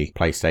Xbox or the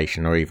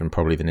PlayStation or even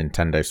probably the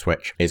Nintendo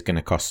Switch is going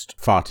to cost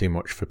far too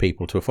much for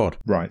people to afford.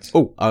 Right.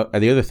 Oh,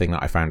 the other thing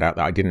that I found out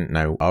that I didn't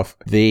know of,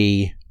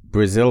 the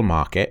Brazil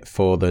market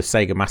for the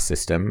Sega Master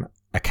System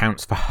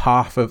accounts for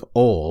half of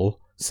all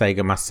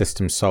Sega Master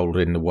Systems sold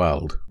in the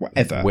world.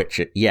 Ever? Which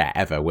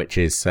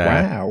is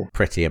wow.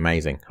 Pretty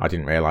amazing. I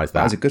didn't realise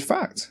that. That is a good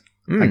fact.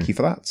 Thank you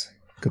for that.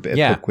 Good bit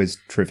of pub quiz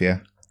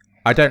trivia.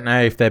 I don't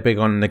know if they're big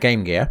on the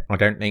Game Gear. I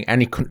don't think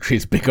any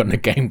country's big on the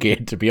Game Gear,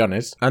 to be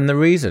honest. And the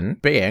reason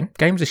being,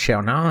 games are shit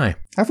on eye.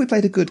 Have we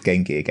played a good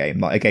Game Gear game?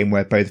 Like a game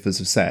where both of us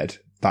have said,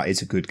 that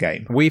is a good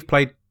game? We've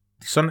played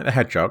Sonic the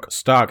Hedgehog,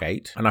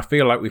 Stargate, and I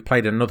feel like we've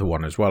played another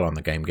one as well on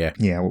the Game Gear.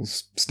 Yeah, well,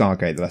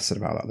 Stargate, the less said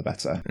about that, the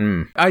better.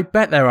 I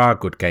bet there are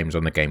good games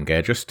on the Game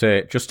Gear, just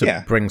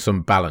to bring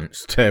some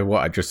balance to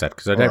what I just said,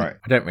 because I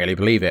don't really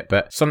believe it,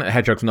 but Sonic the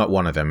Hedgehog's not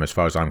one of them as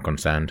far as I'm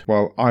concerned.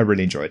 Well, I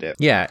really enjoyed it.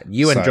 Yeah,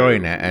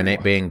 enjoying it and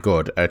it being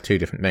good are two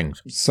different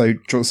things. So, do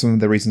you want some of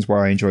the reasons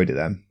why I enjoyed it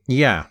then?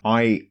 Yeah.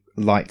 I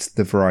liked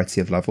the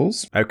variety of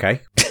levels.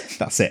 Okay.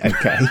 That's it,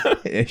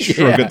 okay.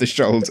 Shrug at the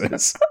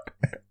shoulders.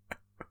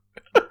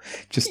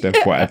 Just a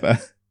whatever.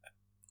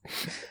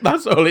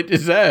 That's all it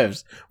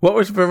deserves. What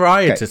was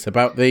varietous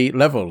about the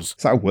levels?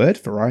 Is that a word,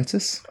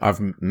 varietous?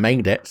 I've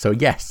made it, so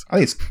yes. I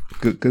think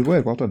it's good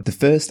word, well done. The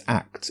first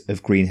act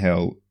of Green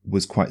Hill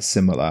was quite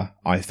similar,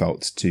 I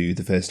felt, to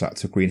the first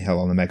act of Green Hill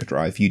on the Mega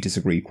Drive. You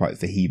disagreed quite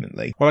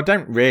vehemently. Well, I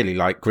don't really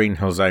like Green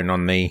Hill Zone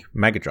on the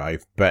Mega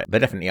Drive, but they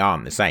definitely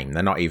aren't the same.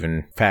 They're not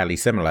even fairly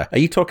similar. Are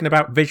you talking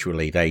about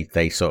visually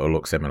they sort of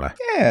look similar?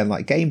 Yeah, and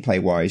like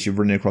gameplay-wise, you're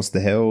running across the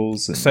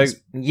hills and so,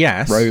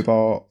 yes.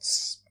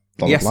 robots.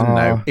 Blah, yes blah, and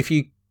blah. no. If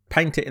you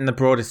paint it in the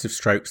broadest of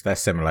strokes, they're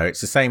similar. It's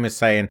the same as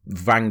saying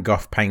Van Gogh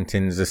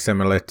paintings are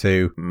similar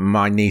to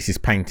my niece's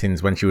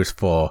paintings when she was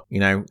 4. You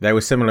know, they were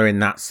similar in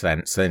that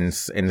sense,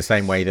 in the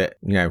same way that,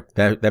 you know,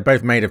 they're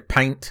both made of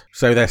paint,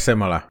 so they're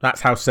similar.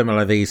 That's how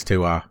similar these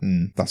two are.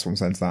 That's what I'm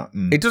saying to that.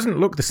 It doesn't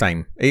look the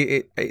same.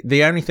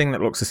 The only thing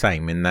that looks the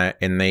same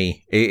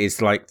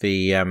is like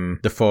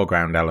the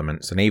foreground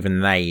elements, and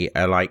even they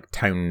are like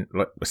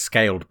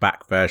scaled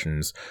back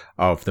versions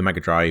of the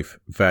Mega Drive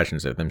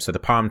versions of them. So the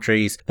palm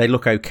trees, they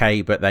look okay,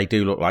 but they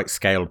do look like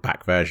scaled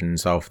back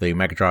versions of the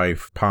Mega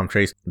Drive palm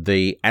trees.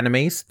 The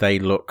enemies, they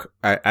look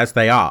as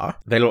they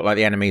look like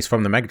the enemies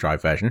from the Mega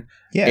Drive version.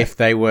 Yeah. If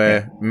they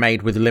were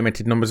made with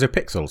limited numbers of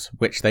pixels,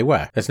 which they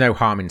were. There's no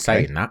harm in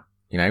saying that.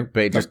 You know,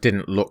 but it just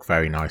didn't look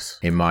very nice,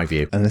 in my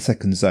view. And the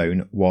second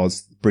zone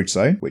was Bridge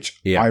Zone,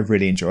 which I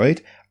really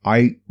enjoyed.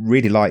 I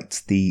really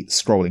liked the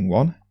scrolling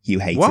one. You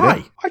hated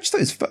it. I just thought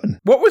it was fun.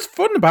 What was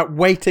fun about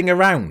waiting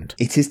around?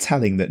 It is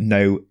telling that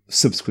no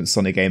subsequent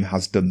Sonic game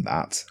has done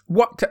that.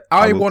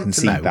 I want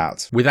to know,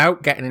 that.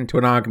 Without getting into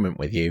an argument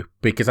with you,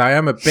 because I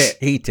am a bit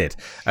heated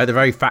at the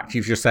very fact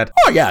you've just said,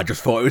 oh yeah, I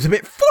just thought it was a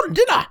bit fun,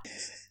 didn't I?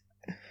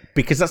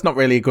 Because that's not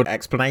really a good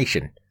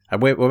explanation.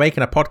 And we're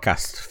making a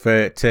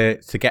podcast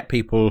to get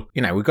people,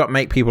 you know, we've got to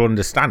make people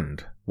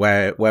understand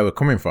where we're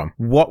coming from.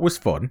 What was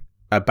fun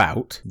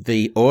about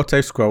the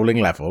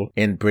auto-scrolling level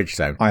in Bridge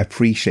Zone? I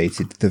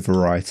appreciated the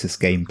varietous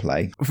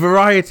gameplay.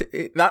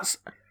 That's...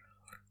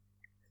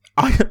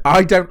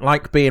 I don't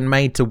like being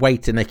made to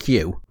wait in a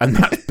queue, and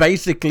that's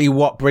basically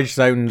what Bridge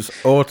Zone's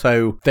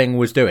auto thing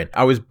was doing.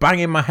 I was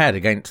banging my head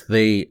against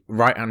the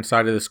right-hand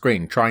side of the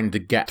screen trying to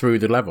get through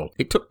the level.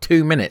 It took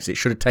 2 minutes. It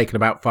should have taken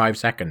about 5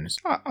 seconds.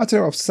 I don't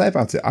know what to say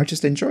about it. I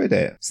just enjoyed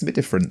it. It's a bit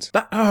different.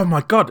 Oh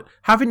my God.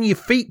 Having your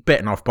feet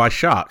bitten off by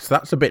sharks,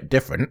 that's a bit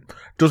different.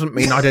 Doesn't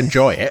mean I'd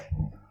enjoy it.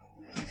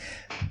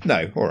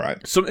 No, all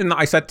right. Something that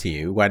I said to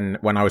you when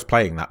I was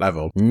playing that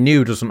level,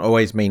 new doesn't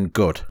always mean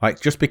good.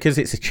 Like, just because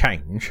it's a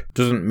change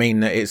doesn't mean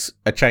that it's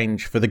a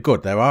change for the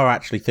good. There are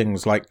actually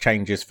things like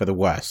changes for the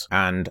worse.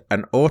 And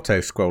an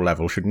auto-scroll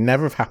level should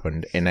never have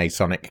happened in a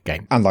Sonic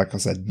game. And like I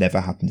said, never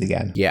happened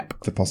again.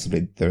 Yep. For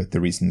possibly the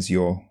reasons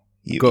you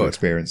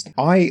experienced.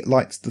 I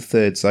liked the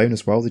third zone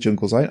as well, the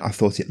jungle zone. I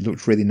thought it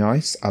looked really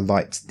nice. I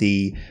liked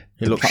the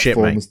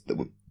platforms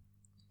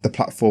the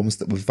platforms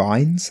that were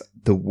vines,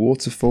 the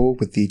waterfall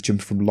with the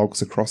jump from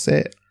logs across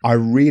it. I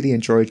really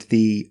enjoyed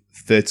the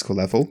vertical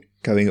level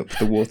going up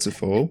the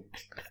waterfall.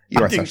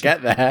 I didn't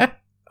get there.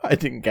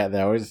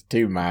 I was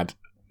too mad.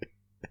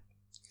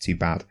 Too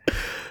bad.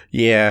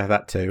 Yeah,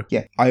 that too.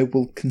 Yeah, I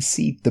will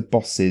concede the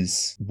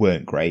bosses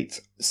weren't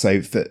great.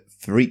 So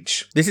for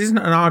each... This isn't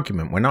an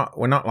argument. We're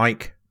not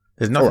like...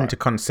 There's nothing to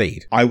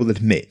concede. I will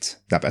admit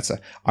that better.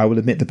 I will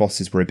admit the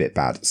bosses were a bit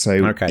bad.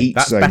 So each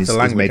that's zone better is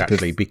language, made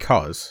actually,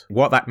 because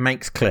what that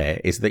makes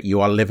clear is that you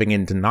are living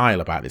in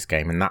denial about this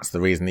game, and that's the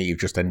reason that you've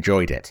just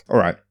enjoyed it. All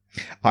right.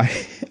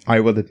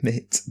 I will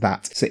admit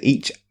that. So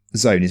each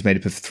zone is made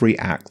up of 3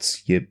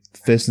 acts. Your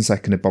first and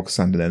second are bog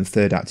standard, and then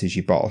third act is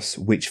your boss,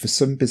 which for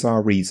some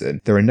bizarre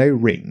reason, there are no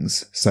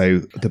rings.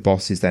 So the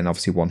boss is then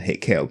obviously one hit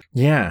kill.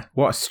 Yeah,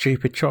 what a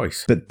stupid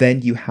choice. But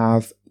then you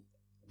have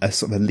a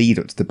sort of a lead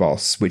up to the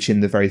boss, which in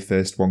the very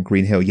first one,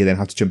 Green Hill, you then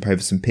have to jump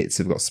over some pits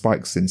that have got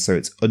spikes in, so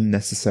it's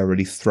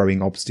unnecessarily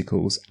throwing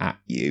obstacles at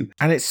you.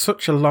 And it's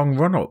such a long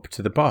run up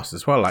to the boss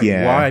as well. Like,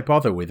 why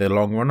bother with a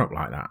long run up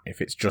like that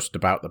if it's just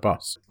about the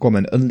boss? Go on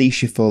then,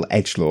 unleash your full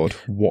edgelord.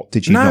 What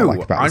did you not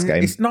like about this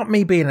game? It's not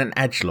me being an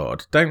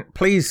edgelord. Don't,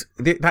 please,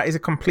 that is a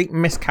complete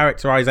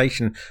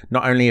mischaracterization,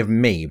 not only of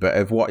me, but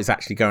of what is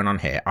actually going on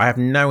here. I have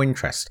no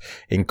interest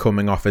in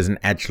coming off as an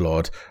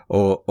edgelord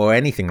or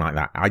anything like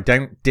that. I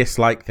don't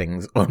dislike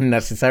things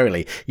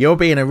unnecessarily. You're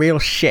being a real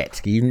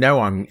shit. You're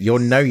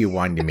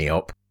winding me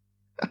up.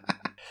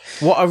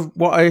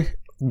 What a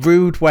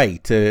rude way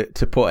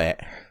to put it.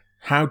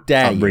 How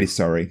dare you? I'm really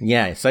sorry.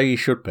 Yeah, so you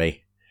should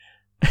be.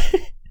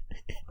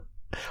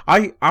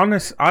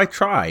 I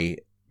try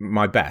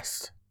my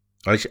best.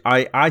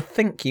 I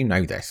think you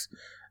know this.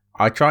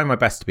 I try my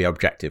best to be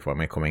objective when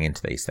we're coming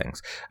into these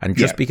things. And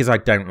just because I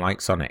don't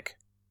like Sonic,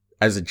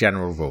 as a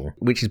general rule,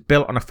 which is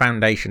built on a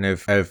foundation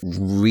of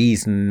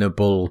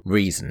reasonable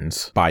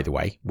reasons, by the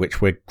way,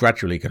 which we're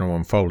gradually going to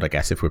unfold, I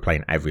guess, if we're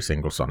playing every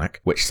single Sonic,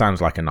 which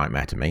sounds like a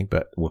nightmare to me,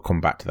 but we'll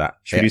come back to that.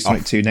 Should we do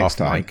Sonic 2 next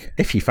time? Mic.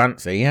 If you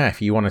fancy, yeah,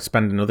 if you want to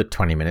spend another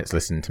 20 minutes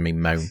listening to me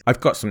moan. I've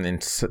got something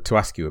to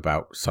ask you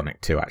about Sonic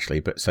 2,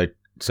 actually, but so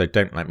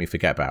don't let me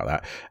forget about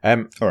that.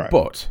 All right.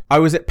 But I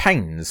was at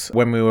pains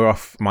when we were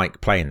off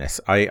mic playing this.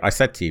 I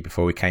said to you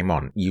before we came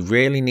on, you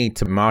really need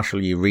to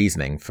marshal your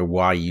reasoning for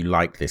why you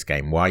like this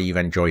game, why you've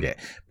enjoyed it.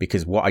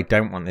 Because what I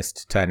don't want this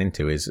to turn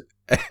into is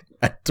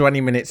a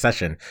 20-minute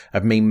session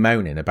of me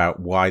moaning about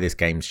why this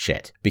game's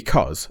shit.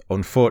 Because,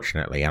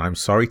 unfortunately, and I'm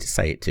sorry to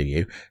say it to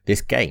you,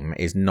 this game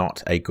is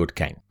not a good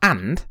game.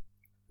 And,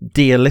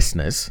 dear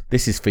listeners,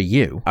 this is for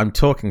you. I'm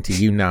talking to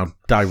you now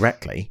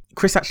directly.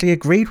 Chris actually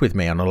agreed with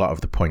me on a lot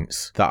of the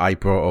points that I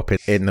brought up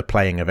in the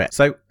playing of it.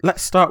 So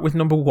let's start with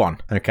number 1,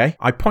 okay?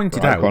 I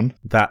pointed out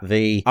that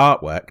the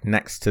artwork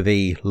next to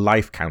the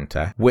life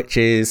counter, which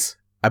is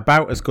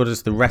about as good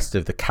as the rest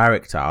of the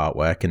character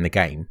artwork in the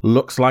game,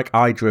 looks like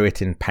I drew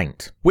it in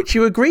paint, which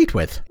you agreed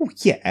with. Well,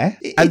 yeah.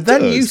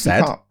 You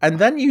said,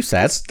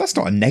 that's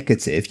not a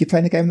negative. You're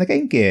playing a game on the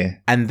Game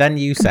Gear. And then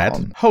you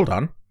said, hold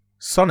on,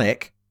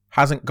 Sonic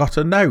hasn't got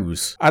a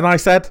nose. And I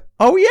said,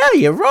 oh yeah,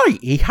 you're right.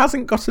 He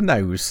hasn't got a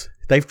nose.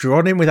 They've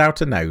drawn him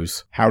without a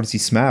nose. How does he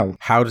smell?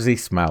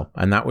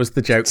 And that was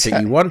the joke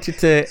that you wanted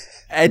to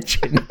edge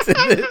into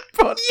the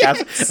podcast.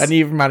 Yes! And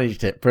you've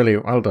managed it.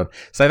 Brilliant. Well done.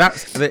 So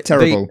that's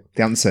terrible.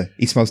 The answer.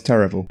 He smells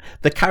terrible.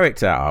 The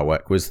character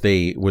artwork was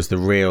the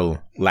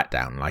real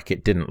letdown. Like,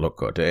 it didn't look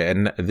good.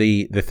 And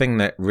the thing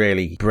that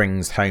really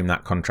brings home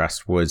that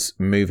contrast was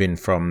moving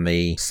from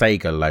the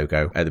Sega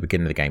logo at the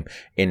beginning of the game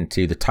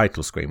into the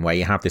title screen, where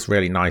you have this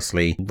really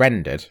nicely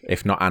rendered,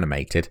 if not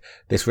animated,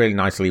 this really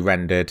nicely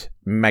rendered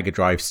Mega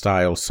Drive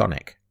style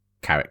Sonic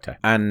character,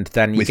 and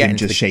then you with get him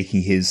just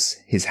shaking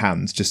his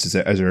hands just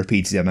as a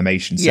repeated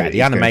animation. So yeah,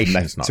 the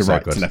animation's not to so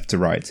right good. To left to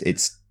right.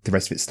 It's the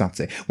rest of it's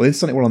static. Well, in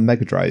Sonic 1 on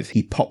Mega Drive,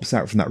 he pops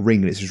out from that ring,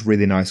 and it's just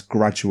really nice,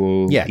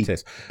 gradual. Yeah, it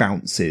is.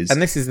 Bounces,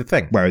 and this is the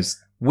thing.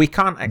 Whereas we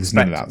can't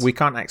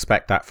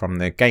expect that from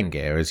the Game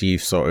Gear, as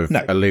you've sort of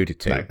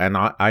alluded to.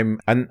 No.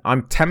 And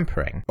I'm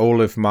tempering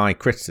all of my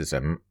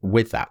criticism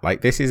with that.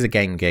 Like, this is a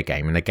Game Gear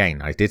game, and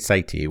again, I did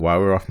say to you while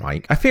we were off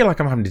mic, I feel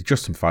like I'm having to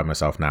justify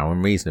myself now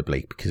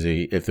unreasonably because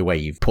of the way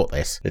you've put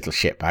this little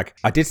shitbag.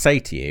 I did say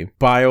to you,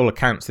 by all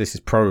accounts, this is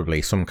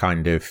probably some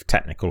kind of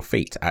technical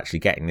feat actually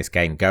getting this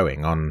game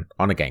going on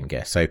a Game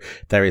Gear. So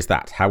there is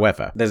that.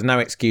 However, there's no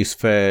excuse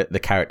for the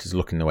characters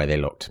looking the way they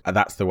looked.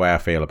 That's the way I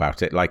feel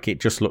about it. Like, it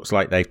just looks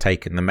like they've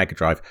taken the Mega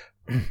Drive.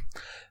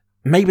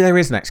 Maybe there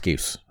is an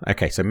excuse.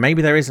 Okay, so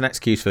maybe there is an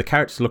excuse for the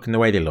characters looking the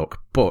way they look,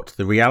 but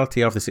the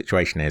reality of the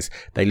situation is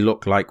they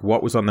look like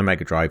what was on the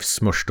Mega Drive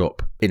smushed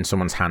up in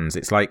someone's hands.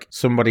 It's like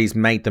somebody's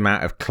made them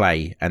out of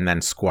clay and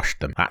then squashed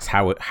them. That's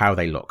how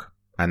they look,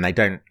 and they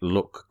don't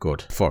look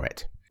good for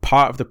it.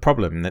 Part of the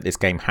problem that this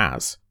game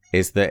has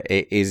is that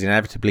it is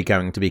inevitably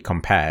going to be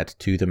compared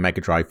to the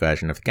Mega Drive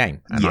version of the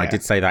game. And I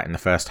did say that in the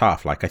first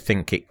half. Like, I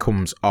think it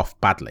comes off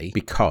badly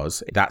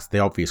because that's the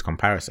obvious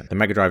comparison. The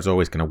Mega Drive's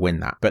always going to win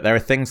that. But there are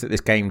things that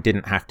this game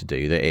didn't have to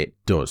do that it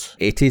does.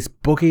 It is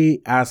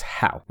buggy as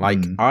hell. Like,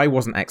 I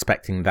wasn't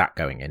expecting that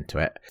going into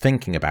it.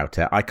 Thinking about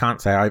it, I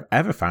can't say I've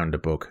ever found a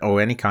bug or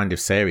any kind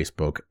of serious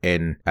bug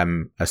in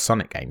a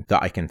Sonic game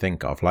that I can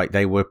think of. Like,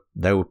 they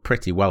were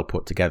pretty well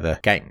put together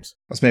games.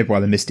 That's maybe why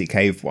the Mystic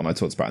Cave one I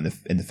talked about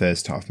in the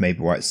first half, maybe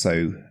why it's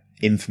so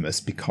infamous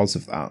because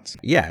of that.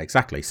 Yeah,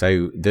 exactly.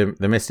 So the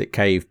Mystic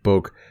Cave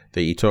bug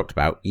that you talked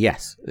about,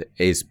 yes,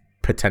 is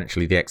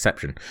potentially the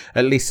exception.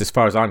 At least as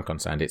far as I'm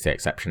concerned, it's the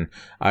exception.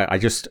 I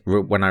just,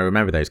 when I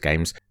remember those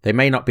games, they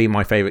may not be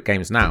my favourite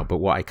games now, but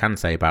what I can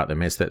say about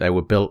them is that they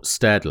were built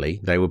sturdily.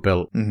 They were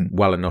built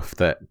well enough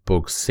that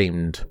bugs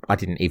seemed... I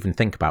didn't even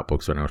think about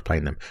bugs when I was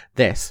playing them.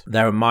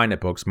 There are minor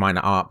bugs,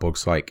 minor art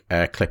bugs, like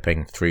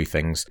clipping through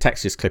things,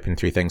 textures clipping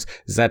through things,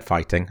 Z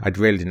fighting. I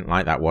really didn't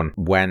like that one.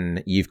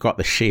 When you've got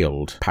the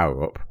shield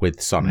power-up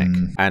with Sonic,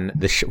 and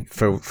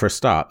for a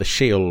start, the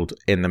shield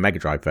in the Mega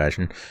Drive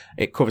version,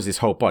 it covers his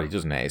whole body,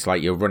 doesn't it? It's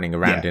like you're running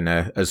around in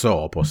a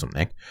Zorb or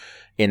something.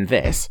 In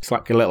this, it's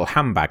like a little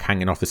handbag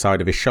hanging off the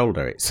side of his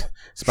shoulder. It's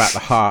about the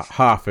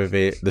half of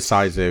it, the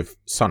size of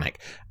Sonic.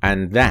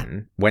 And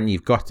then, when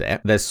you've got it,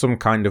 there's some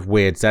kind of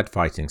weird Z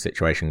fighting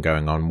situation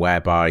going on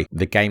whereby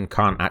the game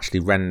can't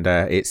actually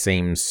render, it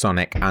seems,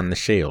 Sonic and the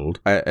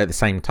shield at the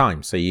same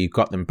time. So you've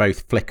got them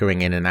both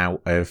flickering in and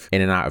out of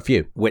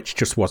view, which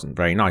just wasn't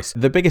very nice.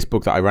 The biggest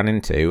bug that I ran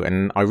into,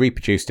 and I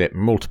reproduced it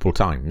multiple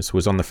times,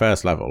 was on the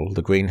first level,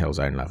 the Green Hill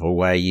Zone level,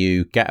 where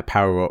you get a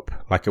power-up,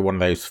 like one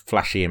of those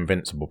flashy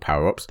invincible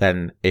power-ups.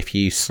 Then if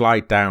you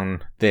slide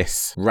down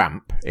this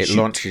ramp, it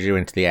launches you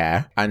into the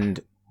air, and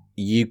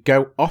you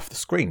go off the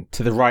screen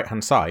to the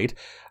right-hand side,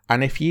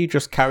 and if you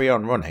just carry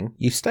on running,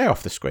 you stay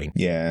off the screen.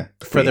 Yeah.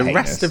 For the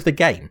rest of the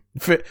game.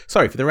 For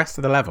the rest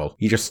of the level,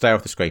 you just stay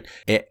off the screen.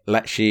 It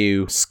lets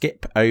you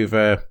skip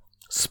over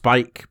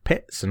spike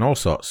pits and all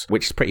sorts,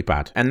 which is pretty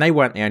bad. And they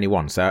weren't the only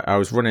ones. I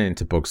was running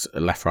into bugs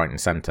left, right, and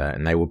centre,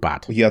 and they were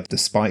bad. You had the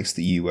spikes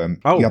that you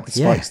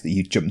that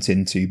you jumped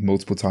into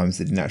multiple times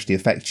that didn't actually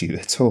affect you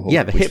at all.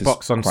 Yeah, the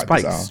hitbox on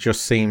spikes bizarre.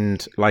 Just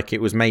seemed like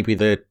it was maybe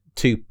the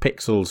 2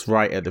 pixels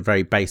right at the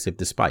very base of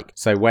the spike.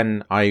 So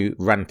when I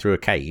ran through a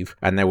cave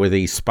and there were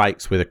these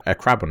spikes with a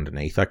crab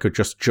underneath, I could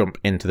just jump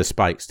into the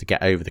spikes to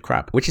get over the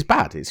crab, which is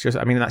bad. It's just,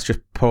 I mean, that's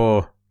just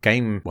poor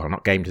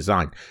not game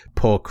design,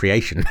 poor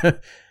creation.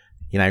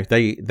 You know,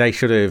 they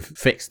should have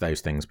fixed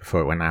those things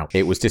before it went out.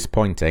 It was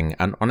disappointing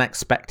and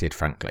unexpected,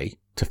 frankly,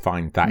 to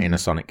find that in a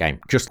Sonic game.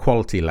 Just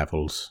quality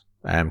levels.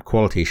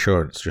 Quality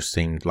assurance just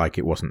seemed like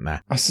it wasn't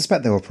there. I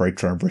suspect they were probably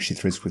trying to rush it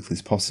through as quickly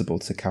as possible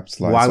to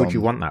capitalise on. Why would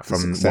you want that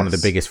from one of the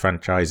biggest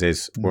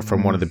franchises, or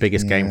from one of the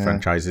biggest game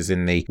franchises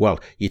in the... Well,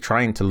 you're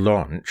trying to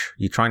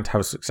have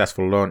a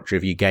successful launch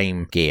of your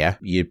Game Gear,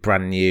 your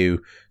brand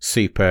new,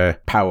 super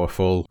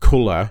powerful,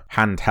 colour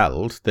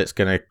handheld that's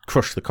going to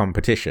crush the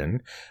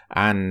competition,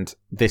 and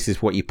this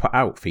is what you put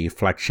out for your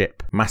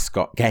flagship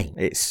mascot game.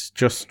 It's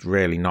just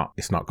really not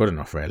good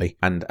enough, really.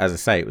 And as I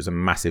say, it was a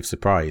massive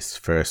surprise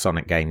for a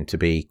Sonic game to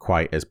be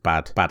quite as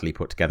badly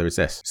put together as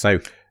this. So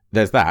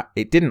there's that.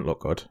 It didn't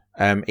look good.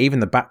 Even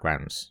the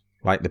backgrounds,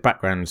 like the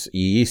backgrounds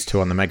you used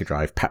to on the Mega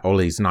Drive, all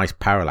these nice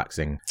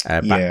parallaxing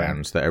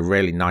backgrounds that are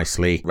really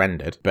nicely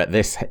rendered. But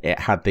it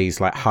had these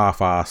like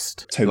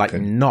half-arsed like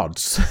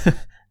nods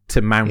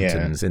to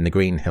mountains in the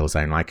Green Hill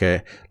Zone. Like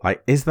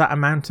is that a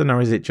mountain,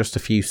 or is it just a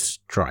few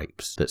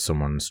stripes that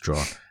someone's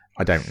drawn?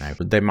 I don't know,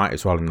 but they might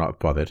as well not have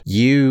bothered.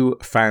 You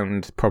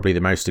found probably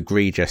the most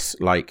egregious,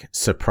 like,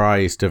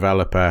 surprise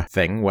developer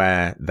thing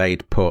where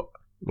they'd put,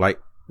 like,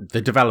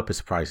 the developer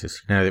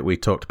surprises, you know, that we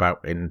talked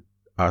about in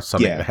our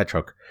Sonic the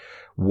Hedgehog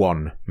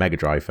 1 Mega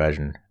Drive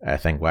version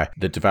thing, where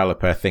the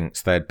developer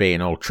thinks they're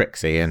being all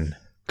tricksy and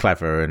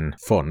clever and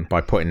fun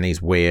by putting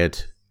these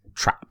weird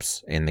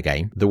traps in the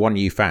game. The one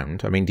you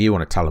found, I mean, do you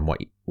want to tell them what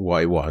it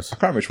was? I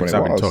can't remember which one it was.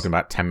 I've been talking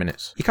about 10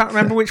 minutes. You can't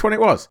remember which one it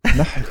was?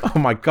 No. Oh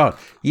my god.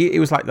 It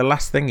was like the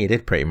last thing you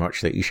did, pretty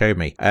much, that you showed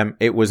me.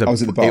 It was a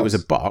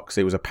box.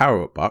 It was a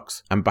power-up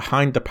box, and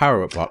behind the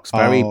power-up box,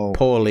 very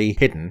poorly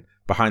hidden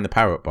behind the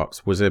power-up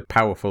box, was a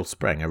powerful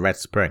spring, a red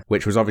spring,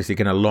 which was obviously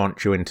going to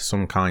launch you into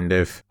some kind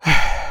of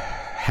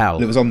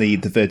hell. It was on the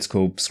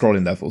vertical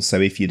scrolling level, so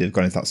if you'd have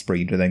gone into that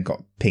spring, you'd have then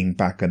got pinged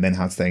back and then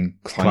had to then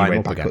climb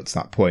right back up to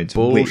that point,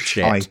 which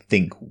I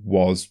think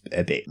was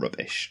a bit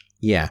rubbish.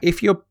 Yeah.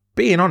 If you're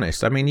being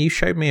honest, I mean, you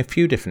showed me a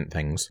few different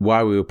things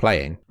while we were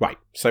playing. Right.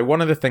 So one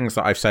of the things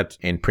that I've said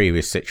in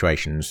previous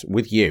situations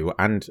with you,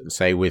 and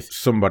say with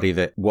somebody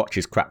that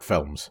watches crap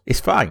films, it's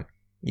fine.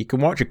 You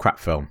can watch a crap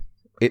film.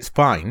 It's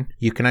fine.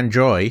 You can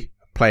enjoy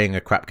playing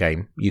a crap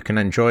game. You can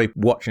enjoy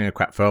watching a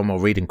crap film or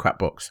reading crap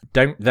books.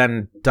 Don't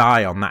then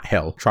die on that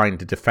hill trying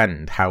to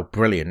defend how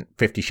brilliant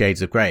 50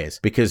 Shades of Grey is,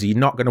 because you're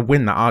not going to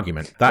win that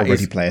argument. That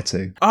Ready Player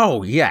 2.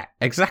 Oh, yeah,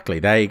 exactly.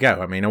 There you go.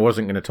 I mean, I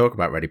wasn't going to talk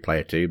about Ready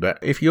Player 2, but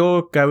if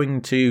you're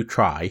going to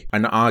try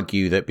and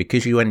argue that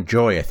because you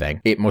enjoy a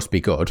thing, it must be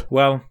good,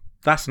 well,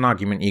 that's an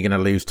argument you're going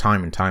to lose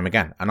time and time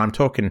again. And I'm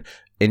talking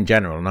in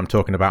general, and I'm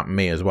talking about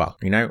me as well.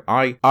 You know,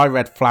 I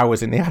read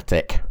Flowers in the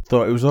Attic,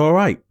 thought it was all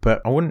right,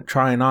 but I wouldn't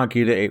try and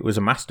argue that it was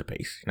a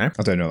masterpiece, you know?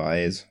 I don't know what that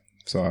is.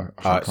 So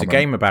it's a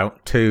game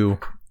about two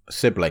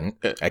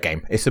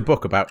It's a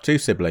book about two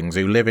siblings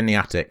who live in the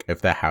attic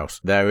of their house.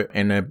 They're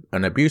in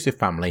an abusive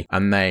family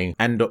and they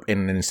end up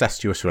in an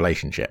incestuous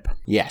relationship.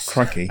 Yes.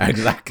 Crikey.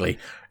 Exactly.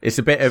 It's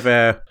a bit of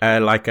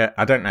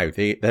I don't know,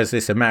 there's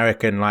this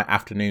American like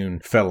afternoon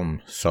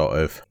film sort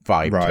of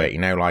vibe to it, you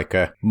know, like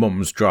a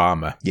mum's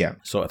drama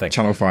sort of thing.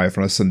 Channel 5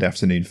 on a Sunday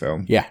afternoon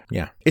film. Yeah.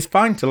 It's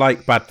fine to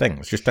like bad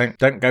things, just don't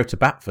go to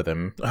bat for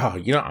them. Oh,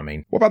 you know what I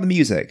mean? What about the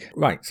music?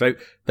 Right, so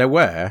there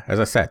were, as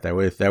I said, there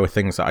were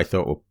things that I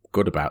thought were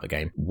good about the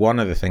game. One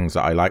of the things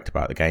that I liked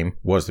about the game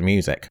was the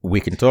music.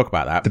 We can talk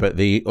about that, but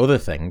the other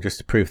thing, just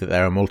to prove that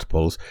there are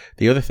multiples,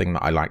 the other thing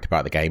that I liked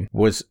about the game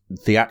was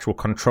the actual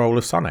control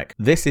of Sonic.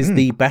 This is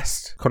the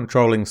best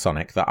controlling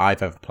Sonic that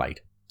I've ever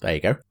played. There you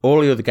go.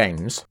 All the other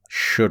games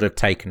should have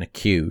taken a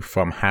cue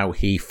from how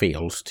he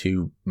feels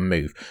to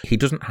move. He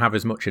doesn't have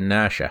as much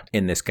inertia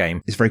in this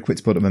game. It's very quick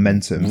to build up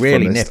momentum.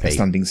 Really from nippy.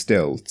 Standing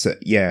still.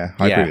 I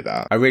agree with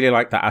that. I really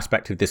like that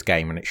aspect of this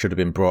game, and it should have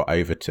been brought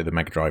over to the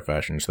Mega Drive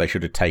version, so they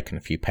should have taken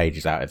a few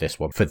pages out of this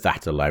one for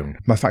that alone.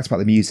 My fact about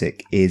the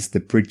music is the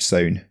Bridge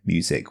Zone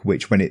music,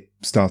 which when it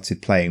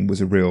started playing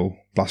was a real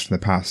blast from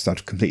the past.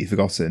 I'd completely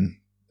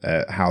forgotten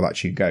how that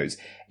tune goes.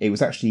 It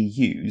was actually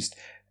used,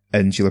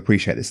 and you'll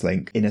appreciate this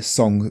link, in a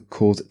song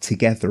called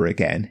Together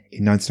Again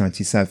in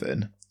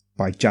 1997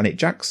 by Janet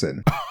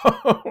Jackson.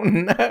 Oh,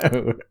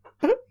 no.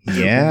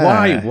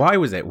 Yeah. Why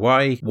was it?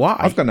 Why?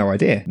 I've got no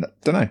idea.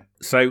 Don't know.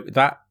 So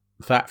that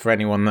for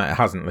anyone that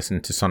hasn't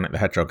listened to Sonic the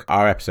Hedgehog,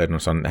 our episode on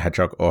Sonic the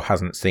Hedgehog, or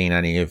hasn't seen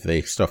any of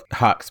the stuff,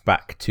 harks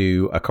back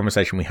to a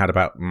conversation we had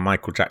about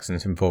Michael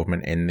Jackson's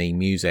involvement in the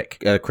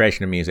music,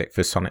 creation of music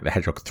for Sonic the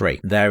Hedgehog 3.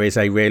 There is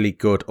a really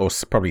good, or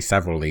probably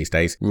several these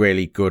days,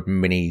 really good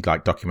mini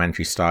like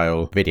documentary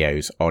style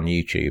videos on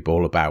YouTube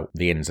all about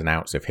the ins and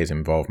outs of his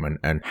involvement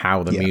and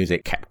how the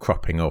music kept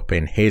cropping up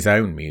in his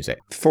own music.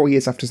 4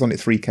 years after Sonic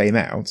 3 came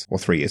out, or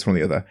 3 years, one or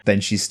the other, then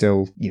she's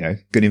still,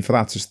 good in for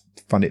that. Just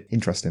find it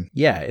interesting.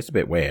 Yeah, it's a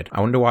bit weird.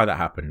 I wonder why that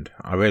happened.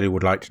 I really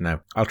would like to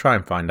know. I'll try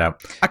and find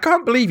out. I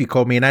can't believe you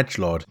called me an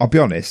edgelord. I'll be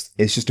honest,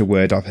 it's just a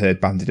word I've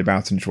heard bandied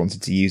about and just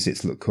wanted to use it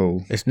to look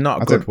cool. It's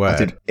not a good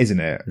word.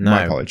 Isn't it? No.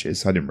 My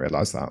apologies. I didn't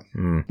realise that.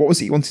 What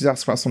was it you wanted to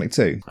ask about Sonic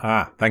 2?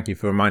 Thank you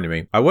for reminding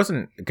me. I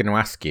wasn't going to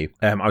ask you.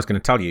 I was going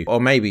to tell you, or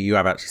maybe you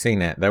have actually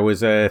seen it. There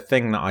was a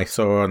thing that I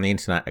saw on the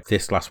internet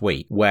this last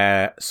week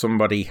where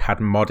somebody had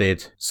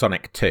modded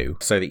Sonic 2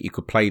 so that you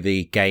could play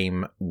the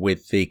game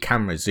with the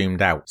camera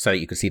zoomed out so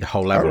that you could see the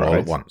whole level all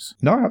at once.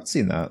 No, I haven't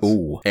seen that.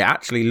 Ooh, it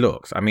actually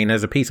looks,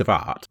 as a piece of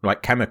art,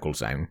 like Chemical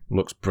Zone,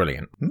 looks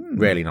brilliant.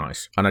 Really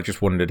nice. And I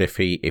just wondered if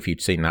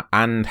you'd seen that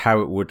and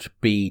how it would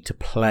be to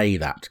play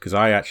that, because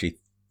I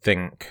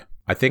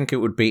think it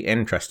would be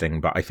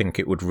interesting, but I think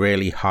it would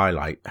really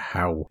highlight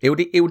how it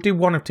would do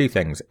one of two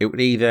things. It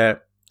would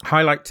either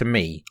highlight to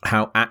me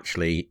how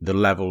actually the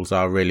levels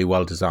are really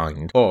well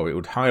designed, or it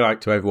would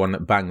highlight to everyone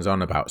that bangs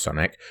on about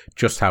Sonic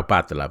just how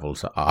bad the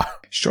levels are.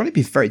 Surely it'd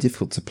be very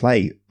difficult to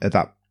play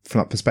from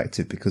that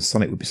perspective because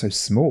Sonic would be so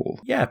small.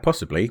 Yeah,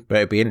 possibly, but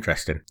it'd be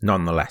interesting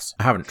nonetheless.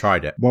 I haven't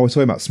tried it. While we're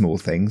talking about small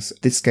things,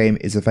 this game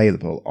is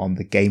available on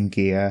the Game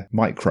Gear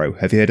Micro.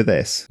 Have you heard of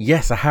this?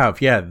 Yes, I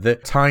have. Yeah, the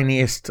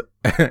tiniest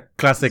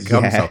classic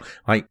console.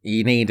 Like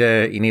you need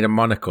a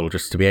monocle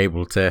just to be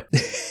able to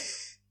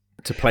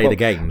play the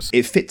games.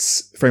 It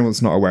fits, for anyone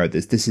that's not aware of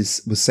this,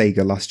 was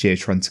Sega last year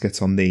trying to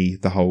get on the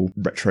whole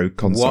retro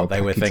console. What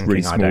they were thinking,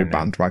 really small I don't know.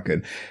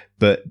 Bandwagon.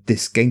 But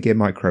this Game Gear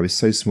Micro is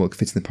so small it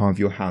fits in the palm of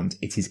your hand.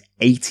 It is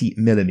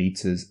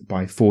 80mm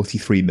by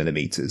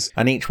 43mm.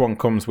 And each one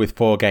comes with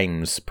 4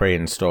 games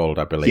pre-installed,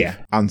 I believe.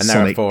 Yeah, and there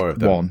Sonic are 4 of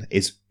them. 1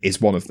 is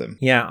one of them.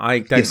 Yeah, I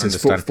don't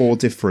understand. Four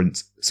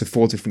different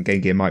Game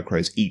Gear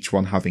Micros, each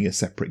one having a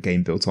separate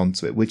game built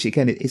onto it, which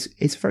again,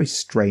 it's a very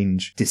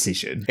strange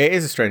decision. It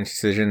is a strange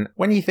decision.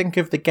 When you think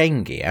of the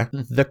Game Gear,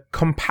 the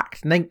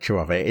compact nature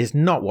of it is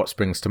not what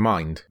springs to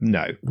mind.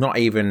 No. Not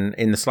even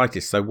in the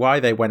slightest. So why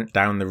they went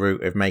down the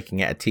route of making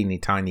it a teeny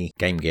tiny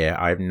Game Gear,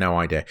 I have no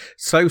idea.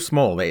 So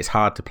small that it's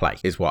hard to play,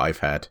 is what I've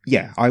heard.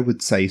 Yeah, I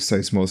would say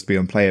so small as to be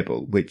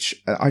unplayable,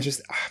 which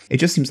it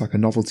just seems like a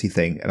novelty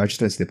thing, and I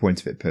just don't see the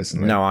point of it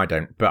personally. No, I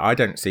don't. But I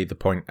don't see the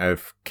point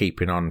of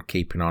keeping on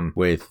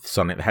with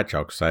Sonic the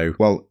Hedgehog, so...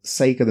 Well,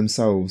 Sega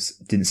themselves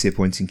didn't see a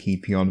point in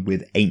keeping on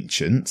with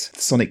Ancient.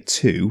 Sonic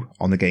 2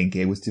 on the Game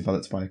Gear was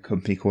developed by a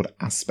company called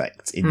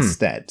Aspect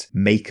instead.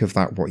 Make of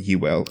that what you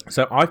will.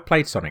 So I've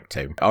played Sonic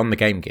 2 on the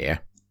Game Gear,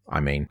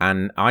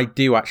 and I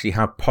do actually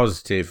have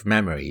positive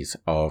memories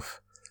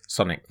of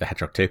Sonic the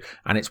Hedgehog 2,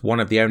 and it's one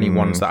of the only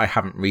ones that I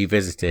haven't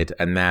revisited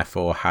and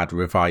therefore had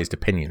revised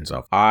opinions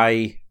of.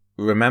 I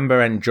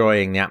remember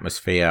enjoying the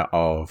atmosphere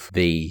of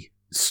the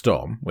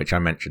storm, which I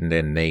mentioned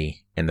in the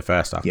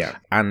first half,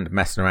 and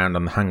messing around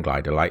on the hang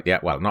glider,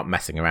 not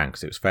messing around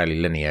because it was fairly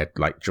linear,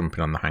 like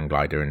jumping on the hang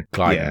glider and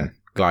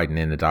gliding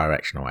in the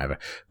direction or whatever.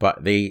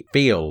 But the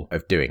feel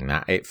of doing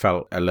that, it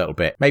felt a little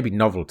bit maybe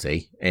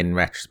novelty in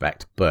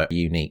retrospect, but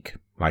unique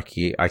Like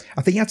I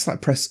think you had to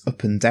like press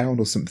up and down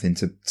or something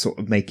to sort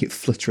of make it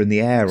flutter in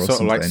the air or sort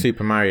something. Sort of like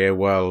Super Mario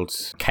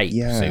World's cape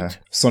suit.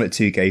 Sonic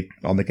 2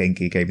 on the Game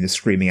Gear gave me the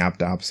screaming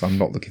abdab, so I'm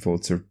not looking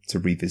forward to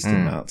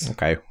revisiting that.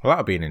 Okay, well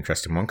that'll be an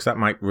interesting one because that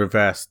might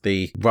reverse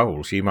the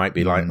roles. You might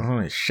be like, oh,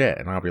 it's shit,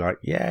 and I'll be like,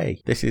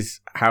 yay, this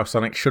is how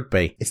Sonic should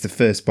be. It's the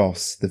first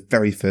boss. The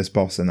very first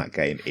boss in that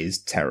game is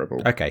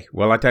terrible. Okay,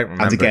 well I don't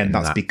remember. And again,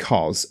 that's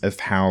because of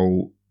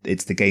how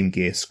it's the Game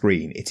Gear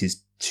screen. It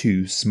is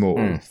too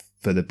small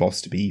for the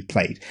boss to be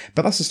played.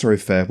 But that's a story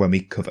for when we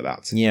cover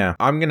that. Yeah,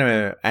 I'm going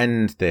to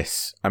end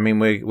this. I mean,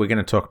 we're going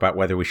to talk about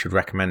whether we should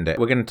recommend it.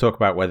 We're going to talk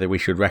about whether we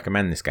should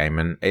recommend this game,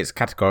 and it's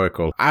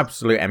categorical,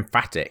 absolute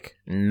emphatic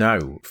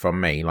no from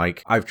me.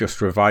 Like, I've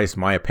just revised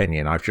my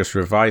opinion. I've just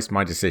revised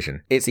my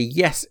decision. It's a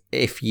yes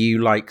if you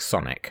like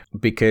Sonic,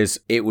 because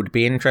it would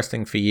be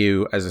interesting for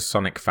you as a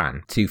Sonic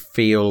fan to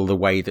feel the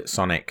way that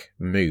Sonic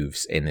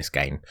moves in this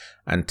game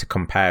and to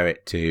compare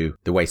it to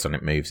the way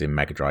Sonic moves in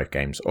Mega Drive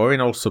games or in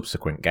all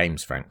subsequent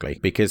games, frankly,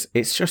 because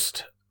it's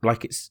just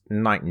like it's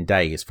night and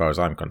day as far as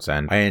I'm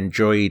concerned. I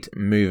enjoyed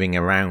moving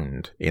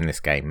around in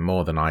this game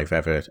more than I've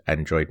ever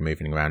enjoyed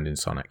moving around in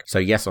Sonic. So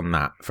yes on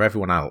that. For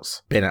everyone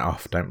else, bin it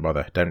off, don't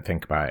bother, don't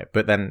think about it.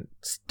 But then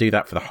do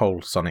that for the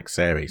whole Sonic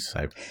series.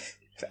 So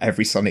for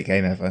every Sonic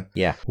game ever.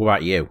 Yeah. What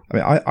about you? I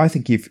mean, I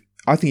think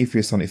if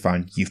you're a Sonic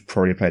fan, you've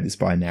probably played this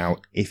by now.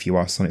 If you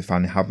are a Sonic fan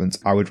and haven't,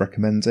 I would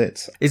recommend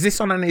it. Is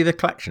this on any of the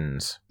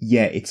collections?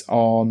 Yeah, it's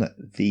on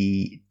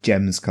the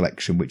Gems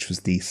collection, which was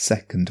the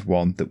second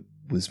one that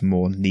was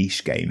more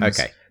niche games.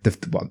 Okay.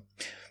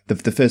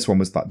 The first one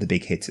was like the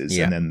big hitters,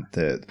 and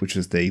then which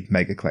was the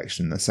Mega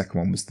collection. The second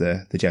one was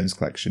the Gems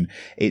collection.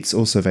 It's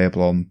also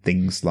available on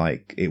things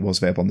like, it was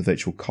available on the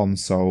Virtual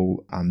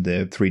Console and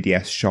the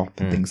 3DS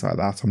shop and things like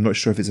that. I'm not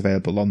sure if it's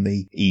available on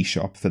the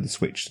eShop for the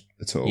Switch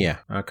at all. Yeah,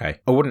 okay.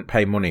 I wouldn't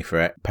pay money for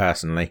it,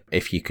 personally,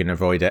 if you can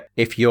avoid it.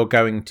 If you're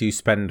going to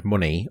spend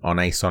money on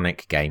a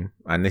Sonic game,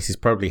 and this is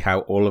probably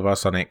how all of our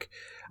Sonic...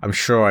 I'm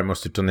sure I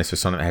must have done this for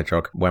Sonic the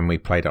Hedgehog when we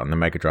played it on the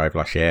Mega Drive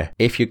last year.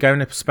 If you're going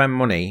to spend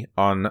money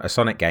on a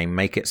Sonic game,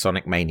 make it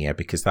Sonic Mania,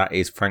 because that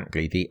is,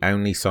 frankly, the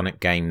only Sonic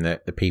game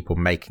that the people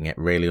making it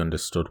really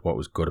understood what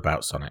was good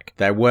about Sonic.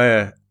 There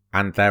were...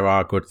 and there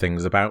are good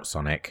things about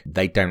Sonic.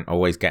 They don't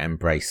always get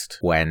embraced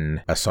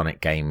when a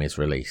Sonic game is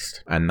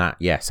released. And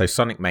so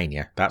Sonic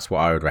Mania, that's what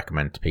I would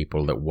recommend to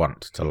people that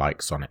want to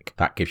like Sonic.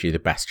 That gives you the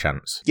best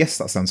chance. Yes,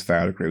 that sounds fair.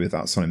 I agree with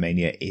that. Sonic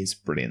Mania is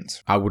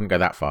brilliant. I wouldn't go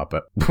that far,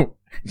 but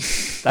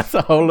that's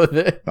the whole of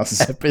the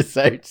episode.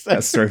 That's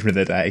the story for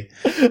the day.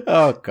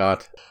 Oh,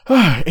 God.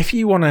 If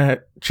you want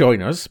to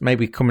join us,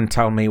 maybe come and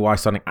tell me why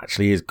Sonic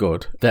actually is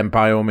good, then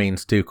by all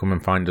means do come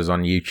and find us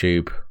on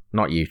YouTube.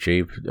 Not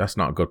YouTube. That's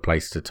not a good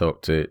place to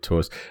talk to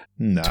us.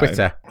 No.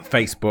 Twitter,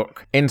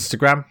 Facebook,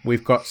 Instagram.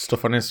 We've got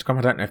stuff on Instagram.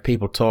 I don't know if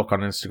people talk on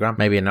Instagram.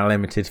 Maybe in a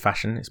limited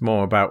fashion. It's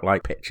more about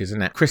like pictures,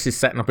 isn't it? Chris is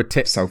setting up a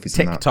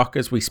TikTok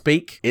as we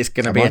speak. It's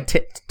going to be a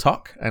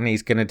TikTok, and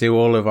he's going to do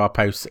all of our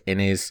posts in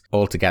his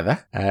all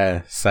together.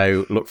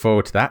 So look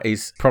forward to that.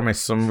 He's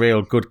promised some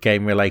real good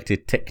game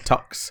related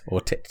TikToks or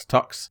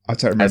TikToks. I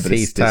don't remember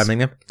this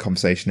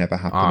conversation ever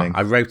happening.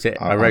 I wrote it.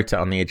 I wrote it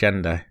on the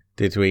agenda.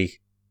 Did we?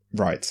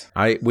 Right.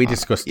 We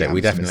discussed it.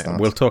 We definitely.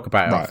 We'll talk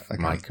about it off,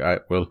 okay. Mike.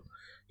 We'll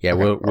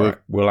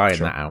iron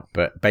that out.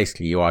 But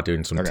basically, you are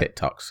doing some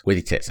TikToks with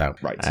your tits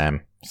out. Right.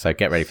 So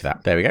get ready for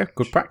that. There we go.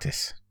 Good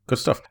practice. Good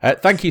stuff.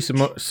 Thank you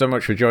so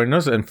much for joining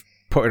us and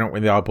putting up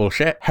with our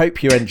bullshit.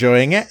 Hope you're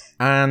enjoying it,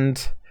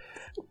 and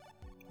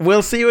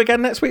we'll see you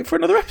again next week for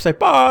another episode.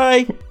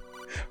 Bye.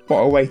 What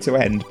a way to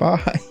end.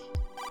 Bye.